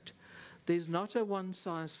do that? There's not a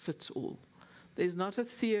one-size-fits-all. There's not a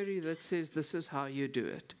theory that says this is how you do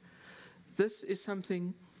it. this is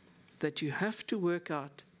something that you have to work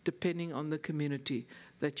out depending on the community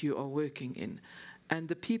that you are working in and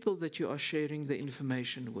the people that you are sharing the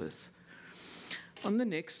information with. On the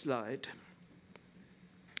next slide,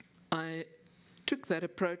 I took that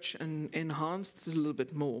approach and enhanced it a little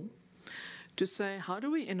bit more to say, how do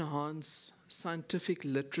we enhance scientific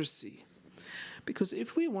literacy? Because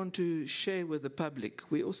if we want to share with the public,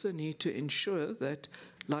 we also need to ensure that,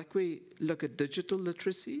 like we look at digital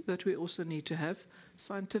literacy, that we also need to have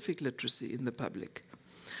scientific literacy in the public.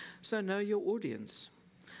 So know your audience.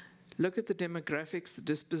 Look at the demographics, the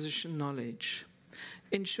disposition knowledge.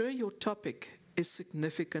 Ensure your topic is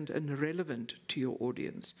significant and relevant to your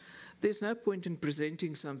audience. There's no point in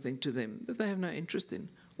presenting something to them that they have no interest in.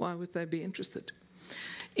 Why would they be interested?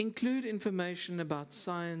 Include information about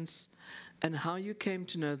science and how you came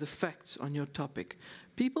to know the facts on your topic.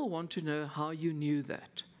 People want to know how you knew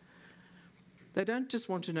that. They don't just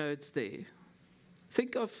want to know it's there.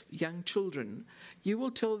 Think of young children. You will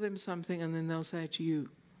tell them something and then they'll say to you,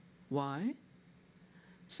 why?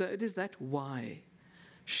 So it is that why.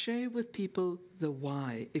 Share with people the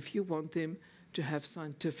why if you want them to have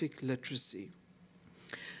scientific literacy.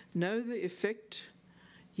 Know the effect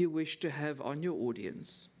you wish to have on your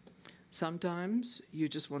audience. Sometimes you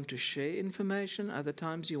just want to share information, other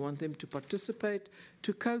times you want them to participate,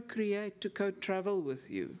 to co-create, to co-travel with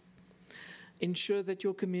you. Ensure that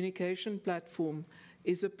your communication platform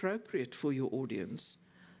is appropriate for your audience.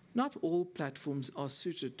 Not all platforms are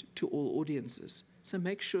suited to all audiences, so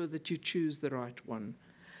make sure that you choose the right one.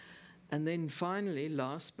 And then finally,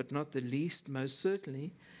 last but not the least, most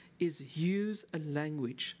certainly, is use a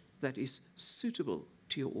language that is suitable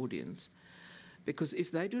to your audience. Because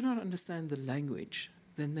if they do not understand the language,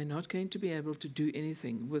 then they're not going to be able to do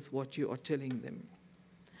anything with what you are telling them.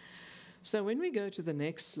 So when we go to the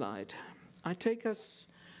next slide, I take us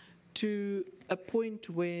to a point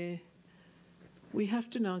where we have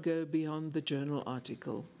to now go beyond the journal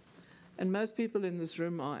article. And most people in this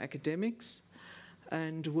room are academics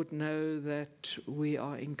and would know that we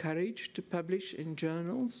are encouraged to publish in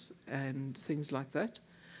journals and things like that.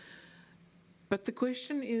 But the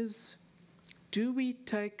question is, do we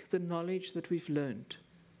take the knowledge that we've learned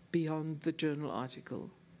beyond the journal article?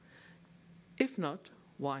 If not,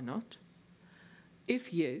 why not?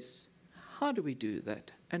 If yes, how do we do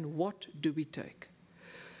that? And what do we take?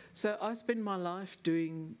 So I spend my life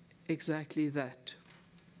doing exactly that,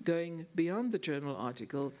 going beyond the journal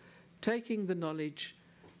article, taking the knowledge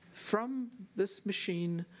from this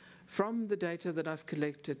machine, from the data that I've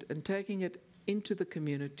collected, and taking it into the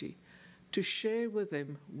community to share with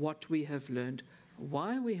them what we have learned,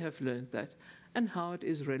 why we have learned that, and how it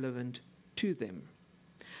is relevant to them.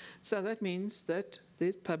 So that means that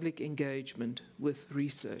there's public engagement with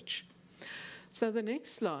research. So the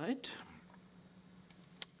next slide,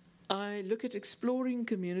 I look at exploring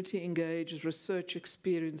community-engaged research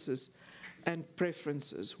experiences and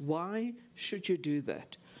preferences. Why should you do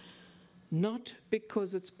that? Not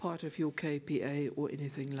because it's part of your KPA or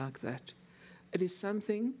anything like that. It is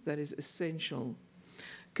something that is essential.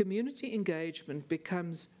 Community engagement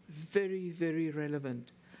becomes very, very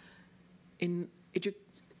relevant in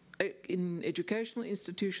educational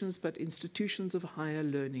institutions, but institutions of higher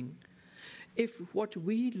learning. If what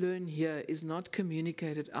we learn here is not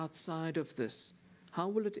communicated outside of this, how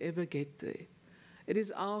will it ever get there? It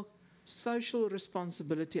is our social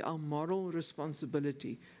responsibility, our moral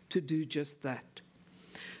responsibility to do just that.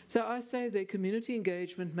 So I say that community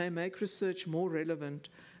engagement may make research more relevant,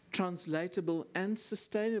 translatable, and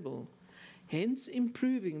sustainable, hence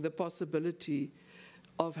improving the possibility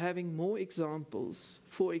of having more examples,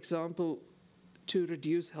 for example, to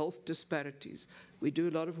reduce health disparities. We do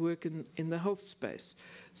a lot of work in the health space,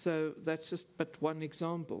 so that's just but one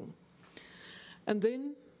example. And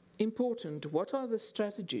then, important, what are the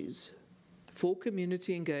strategies for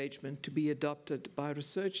community engagement to be adopted by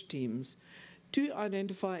research teams to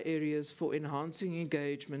identify areas for enhancing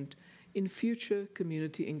engagement in future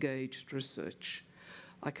community-engaged research?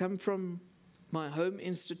 I come from my home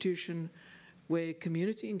institution where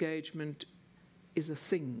community engagement is a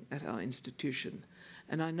thing at our institution.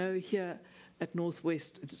 And I know here at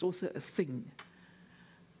Northwest it's also a thing.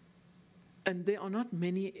 And there are not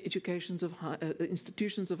many institutions of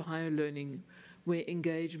higher learning where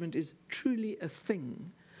engagement is truly a thing,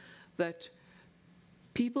 that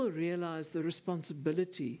people realize the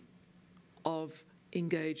responsibility of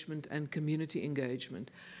engagement and community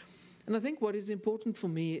engagement. And I think what is important for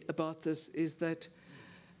me about this is that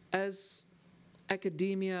as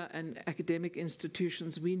academia and academic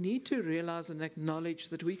institutions, we need to realize and acknowledge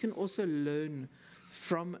that we can also learn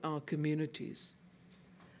from our communities.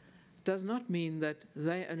 does not mean that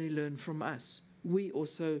they only learn from us. We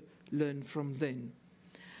also learn from them.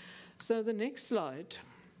 So the next slide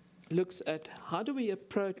looks at how do we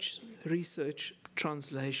approach research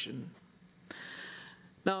translation.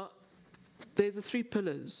 Now, they're the three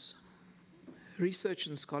pillars: research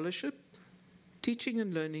and scholarship, teaching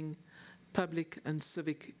and learning, public and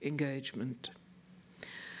civic engagement.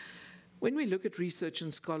 When we look at research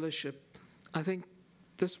and scholarship, I think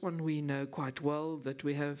this one we know quite well, that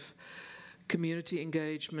we have community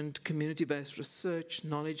engagement, community-based research,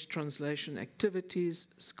 knowledge translation activities,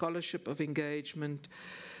 scholarship of engagement,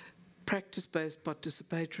 practice-based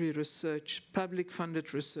participatory research,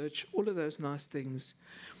 public-funded research, all of those nice things.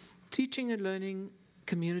 Teaching and learning,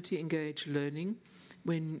 community-engaged learning.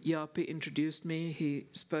 When Yapi introduced me, he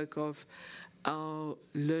spoke of our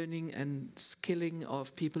learning and skilling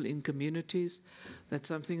of people in communities. That's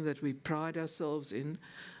something that we pride ourselves in,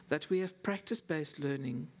 that we have practice-based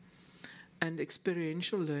learning and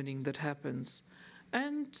experiential learning that happens.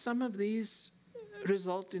 And some of these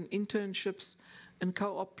result in internships and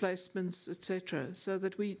co-op placements, etc., so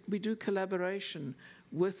that we do collaboration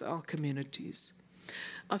with our communities.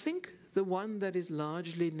 I think the one that is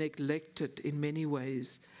largely neglected in many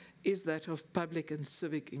ways is that of public and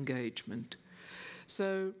civic engagement.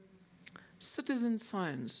 So, citizen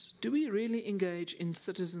science. Do we really engage in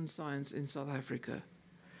citizen science in South Africa?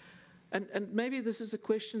 And maybe this is a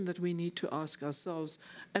question that we need to ask ourselves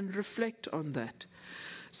and reflect on that.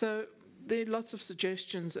 So there are lots of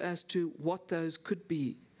suggestions as to what those could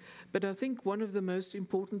be. But I think one of the most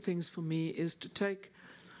important things for me is to take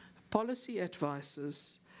policy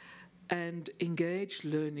advices and engage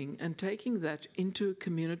learning and taking that into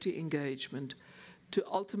community engagement to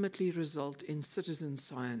ultimately result in citizen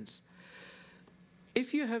science.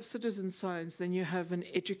 If you have citizen science, then you have an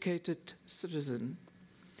educated citizen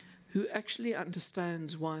who actually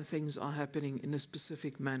understands why things are happening in a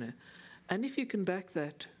specific manner. And if you can back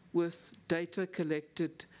that with data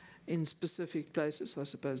collected in specific places, I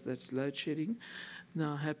suppose that's load shedding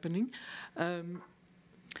now happening,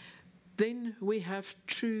 then we have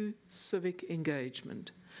true civic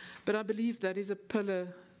engagement. But I believe that is a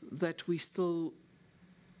pillar that we still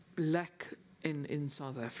lack in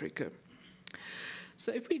South Africa.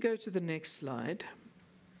 So if we go to the next slide,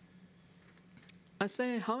 I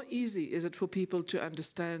say, how easy is it for people to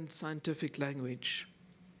understand scientific language?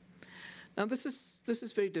 Now this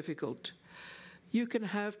is very difficult. You can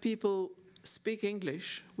have people speak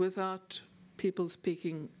English without people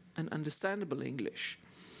speaking an understandable English.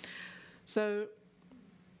 So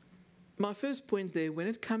my first point there, when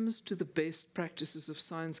it comes to the best practices of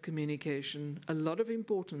science communication, a lot of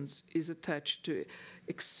importance is attached to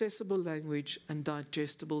accessible language and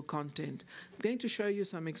digestible content. I'm going to show you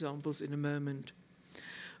some examples in a moment.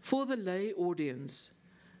 For the lay audience,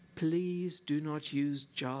 please do not use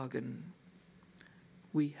jargon.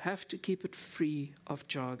 We have to keep it free of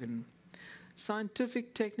jargon.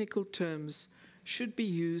 Scientific technical terms should be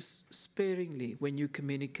used sparingly when you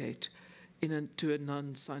communicate to a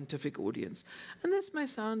non-scientific audience. And this may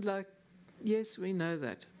sound like, yes, we know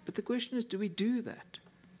that. But the question is, do we do that?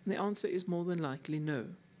 And the answer is more than likely no.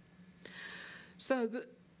 So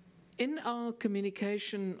in our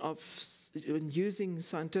communication of using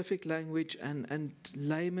scientific language and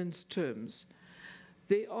layman's terms,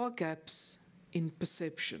 there are gaps in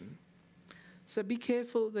perception. So be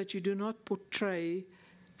careful that you do not portray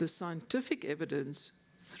the scientific evidence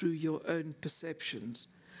through your own perceptions,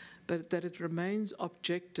 but that it remains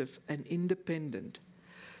objective and independent,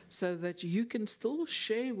 so that you can still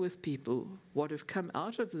share with people what have come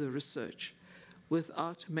out of the research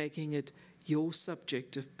without making it your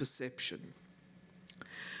subjective perception.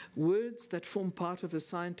 Words that form part of a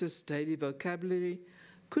scientist's daily vocabulary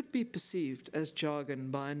could be perceived as jargon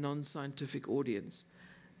by a non-scientific audience.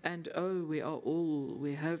 And oh,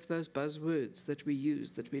 we have those buzzwords that we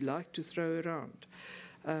use, that we like to throw around.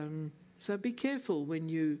 So be careful when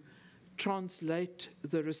you translate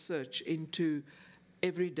the research into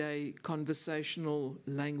everyday conversational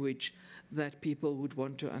language that people would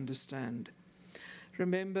want to understand.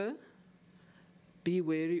 Remember, be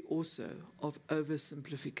wary also of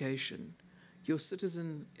oversimplification. Your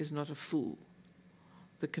citizen is not a fool.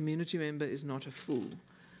 The community member is not a fool.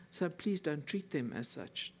 So please don't treat them as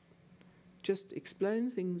such. Just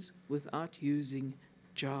explain things without using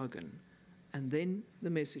jargon, and then the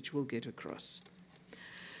message will get across.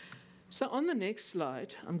 So on the next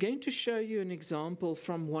slide, I'm going to show you an example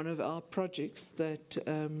from one of our projects that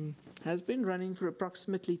has been running for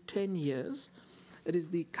approximately 10 years. It is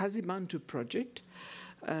the Kazibantu project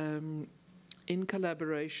in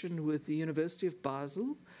collaboration with the University of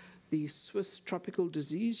Basel, the Swiss Tropical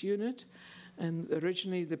Disease Unit. And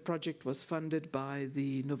originally the project was funded by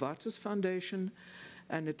the Novartis Foundation,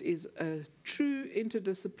 and it is a true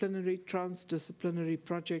interdisciplinary, transdisciplinary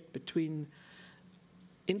project between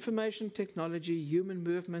information technology, human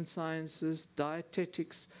movement sciences,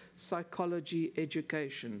 dietetics, psychology,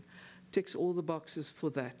 education. Ticks all the boxes for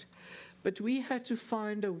that. But we had to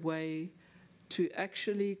find a way to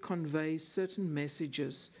actually convey certain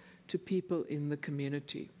messages to people in the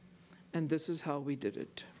community. And this is how we did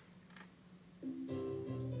it.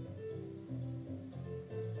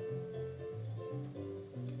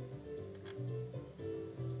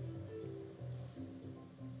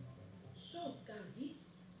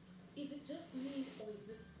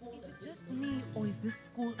 Is this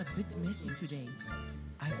school a bit messy today?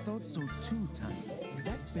 I thought so too, Tanya.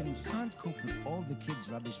 That bin can't cope with all the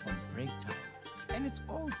kids' rubbish from break time. And it's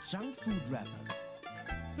all junk food wrappers.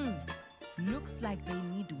 Looks like they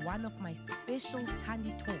need one of my special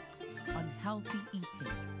Tandy talks on healthy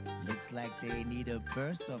eating. Looks like they need a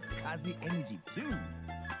burst of Kazi energy too.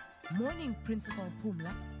 Morning, Principal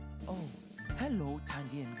Pumla. Oh, hello,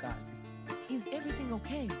 Tandy and Kazi. Is everything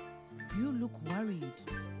okay? You look worried.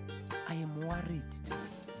 I am worried,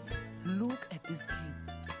 Tanya. Look at these kids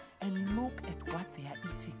and look at what they are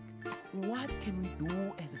eating. What can we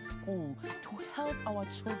do as a school to help our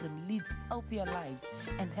children lead healthier lives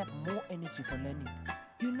and have more energy for learning?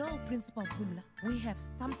 You know, Principal Pumla, we have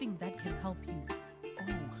something that can help you.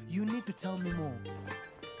 Oh, you need to tell me more.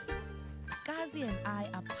 Kazi and I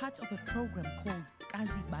are part of a program called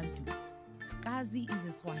Kazi Bantu. Kazi is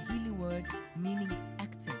a Swahili word meaning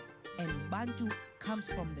active, and Bantu comes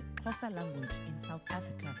from the Xhosa language in South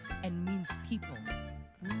Africa and means people.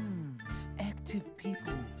 Active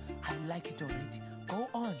people. I like it already. Go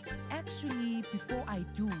on. Actually, before I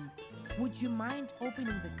do, would you mind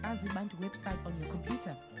opening the Kazi Bantu website on your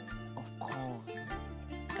computer? Of course.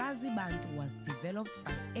 Kazi Bantu was developed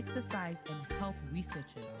by exercise and health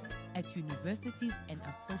researchers at universities and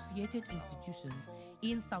associated institutions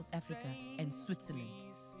in South Africa and Switzerland.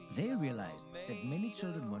 They realized that many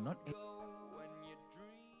children were not able.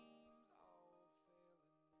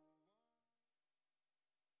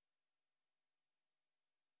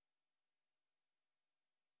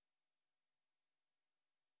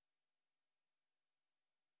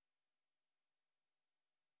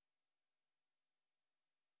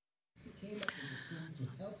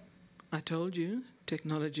 I told you,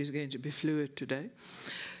 technology is going to be fluid today.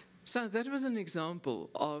 So that was an example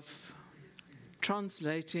of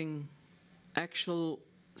translating actual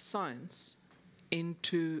science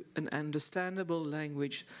into an understandable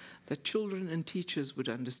language that children and teachers would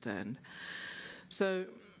understand. So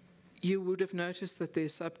you would have noticed that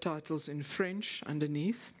there's subtitles in French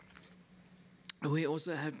underneath. We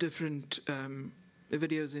also have different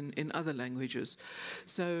videos in other languages.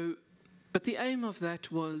 So, but the aim of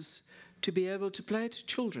that was to be able to play to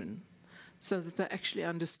children so that they actually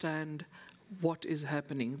understand what is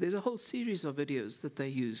happening. There's a whole series of videos that they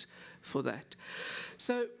use for that.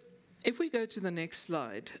 So if we go to the next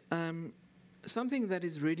slide, something that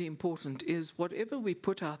is really important is whatever we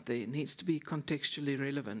put out there needs to be contextually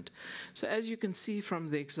relevant. So as you can see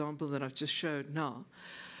from the example that I've just showed now,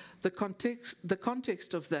 the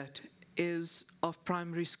context of that is of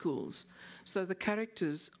primary schools. So the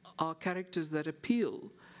characters are characters that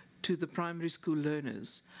appeal to the primary school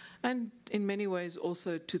learners, and in many ways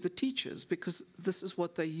also to the teachers, because this is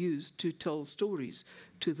what they use to tell stories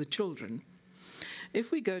to the children.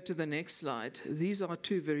 If we go to the next slide, these are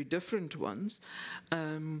two very different ones.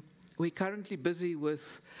 We're currently busy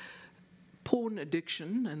with porn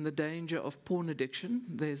addiction and the danger of porn addiction.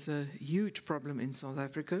 There's a huge problem in South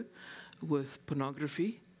Africa with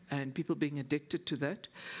pornography and people being addicted to that.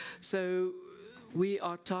 So we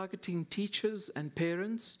are targeting teachers and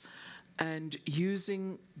parents and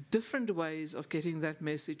using different ways of getting that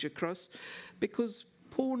message across, because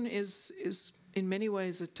porn is in many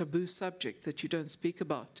ways a taboo subject that you don't speak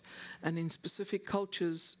about, and in specific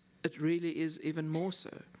cultures it really is even more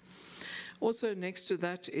so. Also next to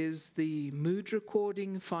that is the mood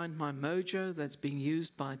recording, Find My Mojo, that's being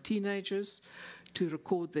used by teenagers to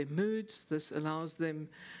record their moods. This allows them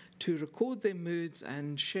to record their moods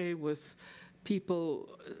and share with people,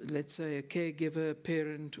 let's say a caregiver, a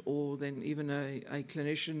parent, or then even a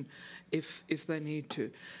clinician if they need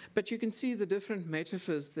to. But you can see the different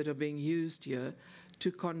metaphors that are being used here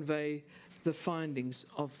to convey the findings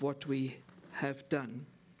of what we have done.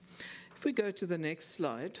 If we go to the next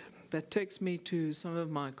slide, that takes me to some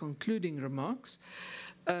of my concluding remarks.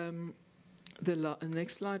 The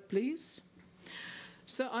next slide, please.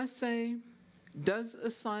 So I say, does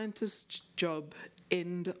a scientist's job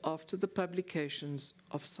end after the publications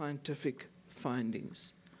of scientific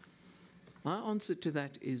findings? My answer to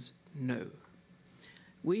that is no.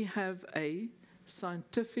 We have a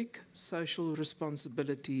scientific social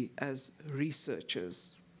responsibility as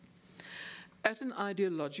researchers. At an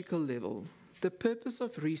ideological level, the purpose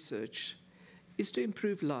of research is to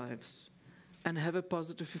improve lives and have a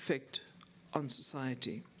positive effect on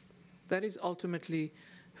society. That is ultimately,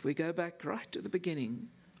 if we go back right to the beginning,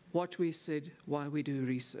 what we said, why we do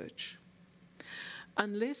research.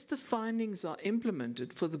 Unless the findings are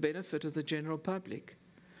implemented for the benefit of the general public,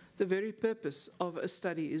 the very purpose of a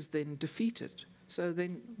study is then defeated. So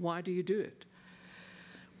then why do you do it?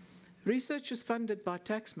 Research is funded by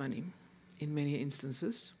tax money in many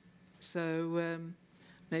instances. So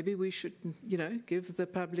maybe we should, give the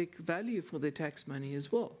public value for their tax money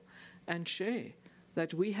as well and share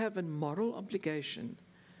that we have a moral obligation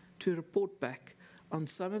to report back on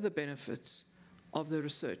some of the benefits of the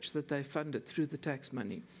research that they funded through the tax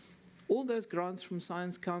money. All those grants from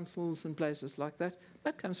science councils and places like that,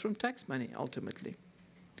 that comes from tax money ultimately.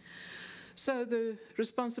 So the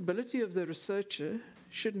responsibility of the researcher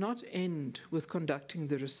should not end with conducting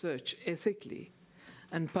the research ethically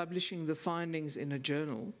and publishing the findings in a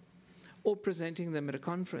journal or presenting them at a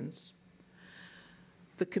conference.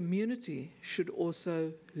 The community should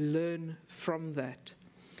also learn from that.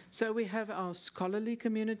 So we have our scholarly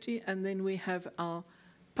community, and then we have our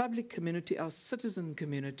public community, our citizen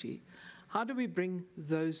community. How do we bring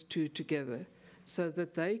those two together so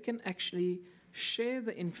that they can actually share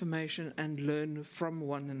the information and learn from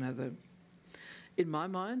one another? In my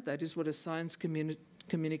mind, that is what a science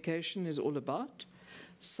communication is all about.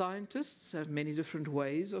 Scientists have many different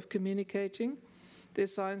ways of communicating their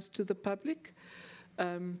science to the public.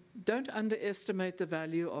 Don't underestimate the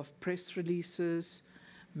value of press releases,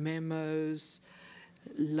 memos,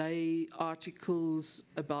 lay articles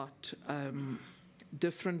about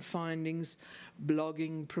different findings,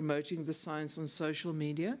 blogging, promoting the science on social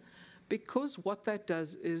media, because what that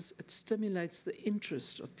does is it stimulates the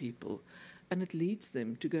interest of people and it leads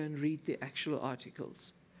them to go and read the actual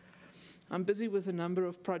articles. I'm busy with a number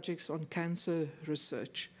of projects on cancer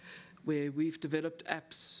research where we've developed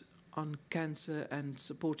apps on cancer and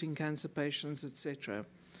supporting cancer patients, etc.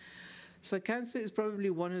 So cancer is probably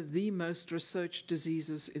one of the most researched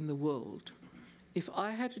diseases in the world. If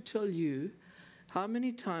I had to tell you how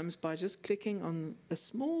many times by just clicking on a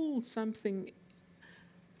small something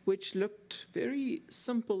which looked very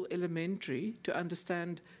simple, elementary to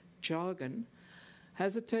understand jargon,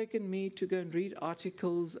 has it taken me to go and read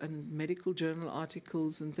articles and medical journal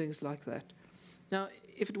articles and things like that? Now,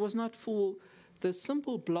 if it was not for the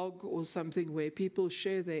simple blog or something where people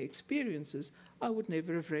share their experiences, I would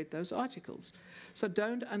never have read those articles. So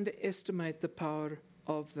don't underestimate the power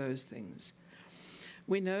of those things.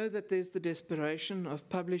 We know that there's the desperation of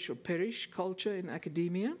publish or perish culture in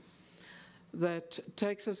academia that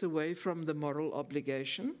takes us away from the moral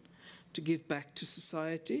obligation to give back to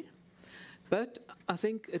society. But I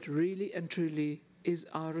think it really and truly is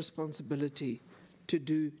our responsibility to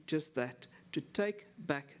do just that, to take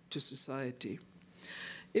back to society.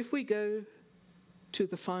 If we go to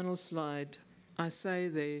the final slide, I say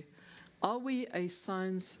there, are we a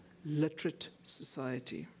science literate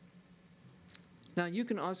society? Now you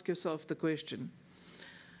can ask yourself the question,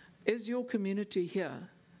 is your community here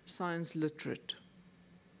science literate?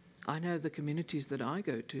 I know the communities that I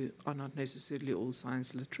go to are not necessarily all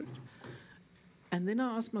science literate. And then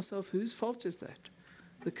I ask myself, whose fault is that?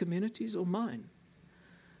 The community's or mine?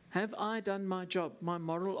 Have I done my job, my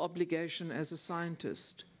moral obligation as a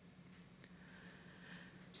scientist?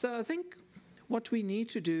 So I think what we need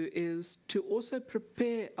to do is to also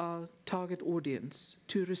prepare our target audience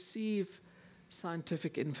to receive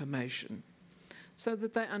scientific information so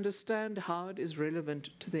that they understand how it is relevant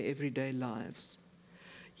to their everyday lives.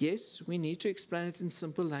 Yes, we need to explain it in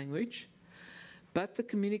simple language, but the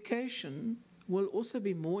communication will also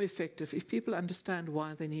be more effective if people understand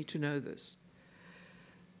why they need to know this.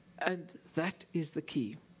 And that is the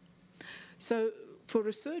key. So for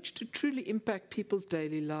research to truly impact people's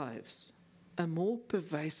daily lives, a more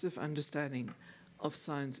pervasive understanding of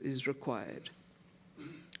science is required.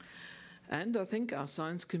 And I think our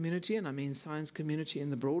science community, and I mean science community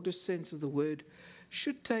in the broadest sense of the word,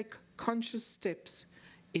 should take conscious steps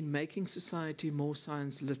in making society more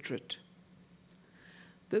science literate.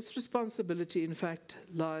 This responsibility, in fact,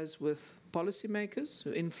 lies with policymakers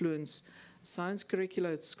who influence science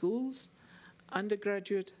curricula at schools,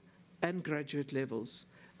 undergraduate and graduate levels.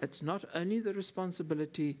 It's not only the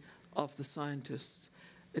responsibility of the scientists,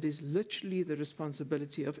 it is literally the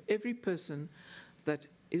responsibility of every person that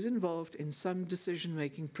is involved in some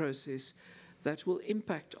decision-making process that will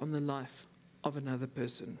impact on the life of another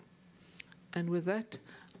person. And with that,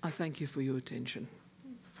 I thank you for your attention.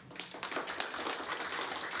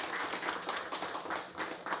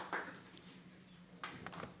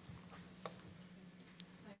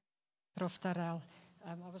 Prof. Darrell,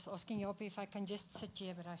 I was asking Job if I can just sit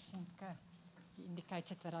here, but I think he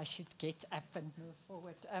indicated that I should get up and move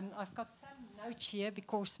forward. I've got some notes here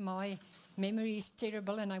because my memory is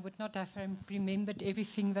terrible and I would not have remembered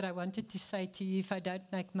everything that I wanted to say to you if I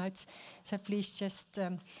don't make notes. So please just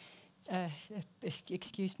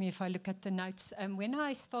excuse me if I look at the notes. When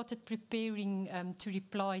I started preparing to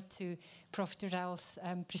reply to Prof. Darrell's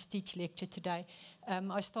prestige lecture today,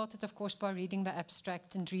 I started, of course, by reading the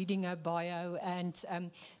abstract and reading her bio, and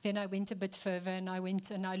then I went a bit further and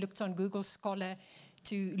I looked on Google Scholar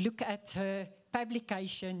to look at her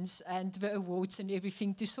publications and the awards and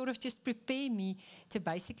everything to sort of just prepare me to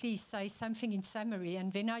basically say something in summary.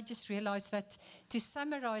 And then I just realized that to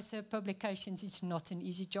summarize her publications is not an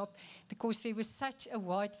easy job because there was such a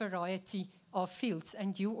wide variety of fields.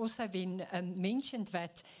 And you also then mentioned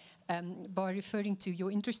that by referring to your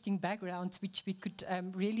interesting background, which we could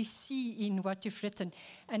really see in what you've written.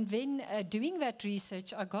 And then doing that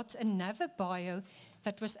research, I got another bio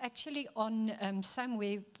that was actually on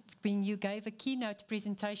somewhere when you gave a keynote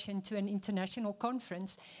presentation to an international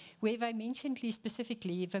conference where they mentioned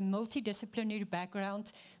specifically the multidisciplinary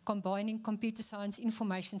background combining computer science,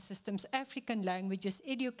 information systems, African languages,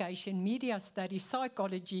 education, media studies,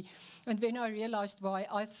 psychology. And then I realized why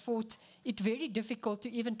I thought it very difficult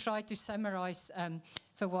to even try to summarize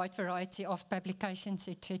the wide variety of publications,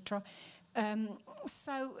 etc.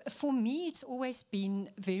 So for me, it's always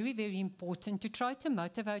been very, very important to try to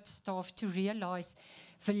motivate staff to realize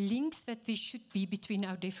the links that there should be between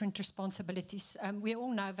our different responsibilities. We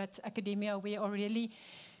all know that academia, we are really,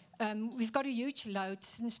 we've got a huge load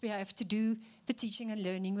since we have to do the teaching and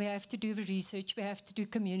learning, we have to do the research, we have to do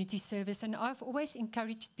community service, and I've always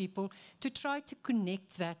encouraged people to try to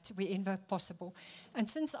connect that wherever possible. And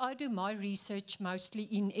since I do my research mostly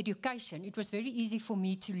in education, it was very easy for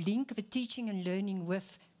me to link the teaching and learning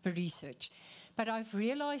with the research. But I've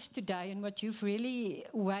realized today, and what you've really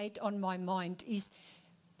weighed on my mind, is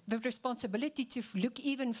the responsibility to look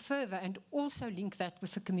even further and also link that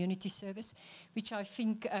with the community service, which I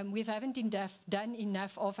think we haven't done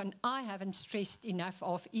enough of, and I haven't stressed enough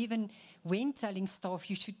of, even when telling staff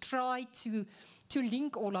you should try to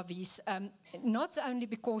link all of these, not only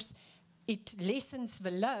because it lessens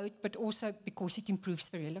the load, but also because it improves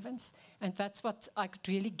the relevance. And that's what I could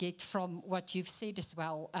really get from what you've said as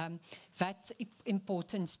well, that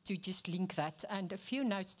importance to just link that. And a few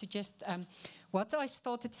notes to just what I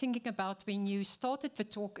started thinking about when you started the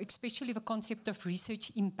talk, especially the concept of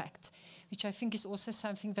research impact, which I think is also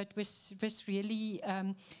something that was really,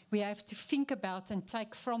 we have to think about and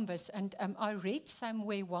take from this. And I read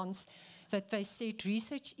somewhere once that they said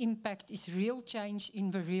research impact is real change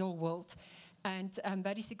in the real world. And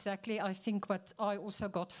that is exactly, I think, what I also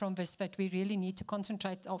got from this, that we really need to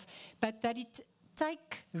concentrate on. But that it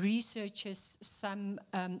take researchers some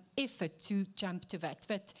effort to jump to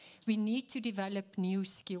that we need to develop new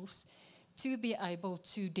skills to be able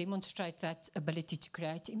to demonstrate that ability to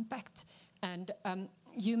create impact. And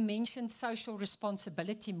you mentioned social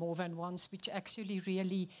responsibility more than once, which actually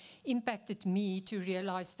really impacted me to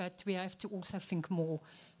realize that we have to also think more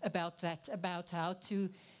about that, about how to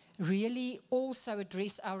really also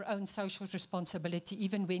address our own social responsibility,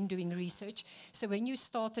 even when doing research. So when you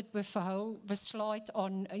started with the slide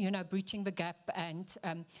on, bridging the gap and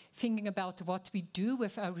thinking about what we do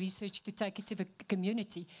with our research to take it to the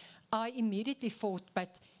community, I immediately thought,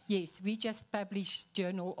 but yes, we just publish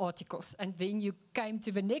journal articles. And then you came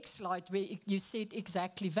to the next slide where you said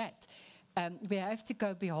exactly that. We have to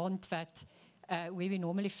go beyond that, where we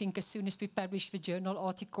normally think as soon as we publish the journal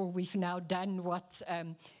article, we've now done what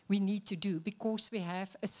we need to do, because we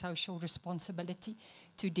have a social responsibility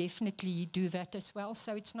to definitely do that as well.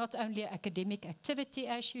 So it's not only academic activity,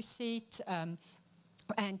 as you said,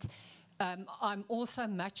 and I'm also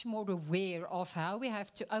much more aware of how we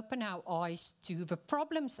have to open our eyes to the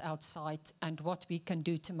problems outside and what we can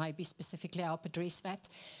do to maybe specifically help address that.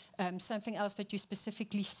 Something else that you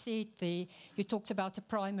specifically said there, you talked about a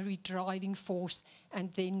primary driving force,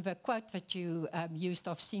 and then the quote that you used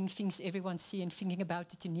of seeing things everyone see and thinking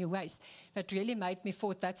about it in new ways. That really made me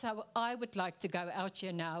thought that's how I would like to go out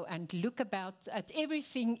here now and look at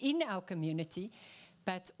everything in our community,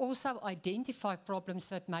 but also identify problems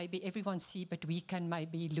that maybe everyone see, but we can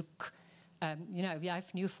maybe look, we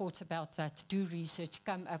have new thoughts about that, do research,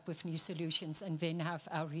 come up with new solutions, and then have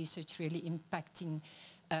our research really impacting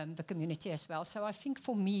the community as well. So I think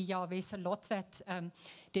for me, yeah, there's a lot that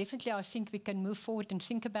definitely I think we can move forward and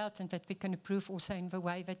think about, and that we can improve also in the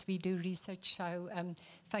way that we do research. So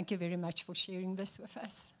thank you very much for sharing this with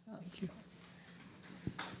us. Thank you.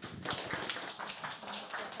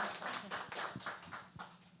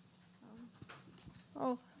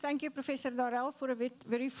 Well, thank you, Professor Darrell, for a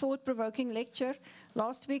very thought-provoking lecture.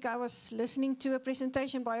 Last week, I was listening to a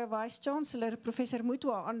presentation by a Vice-Chancellor, Professor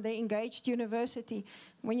Mutwa, on the engaged university.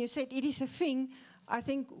 When you said it is a thing, I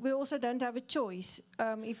think we also don't have a choice.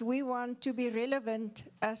 If we want to be relevant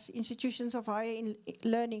as institutions of higher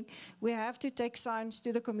learning, we have to take science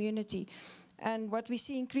to the community. And what we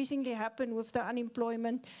see increasingly happen with the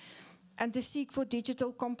unemployment and the seek for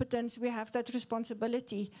digital competence, we have that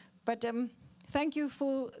responsibility. But thank you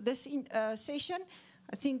for this session.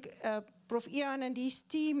 I think Prof. Ian and his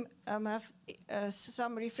team have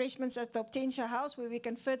some refreshments at the Optensia House where we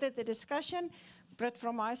can further the discussion. But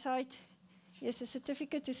from my side, here's a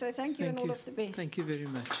certificate to say thank you and all of the best. Thank you very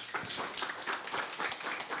much.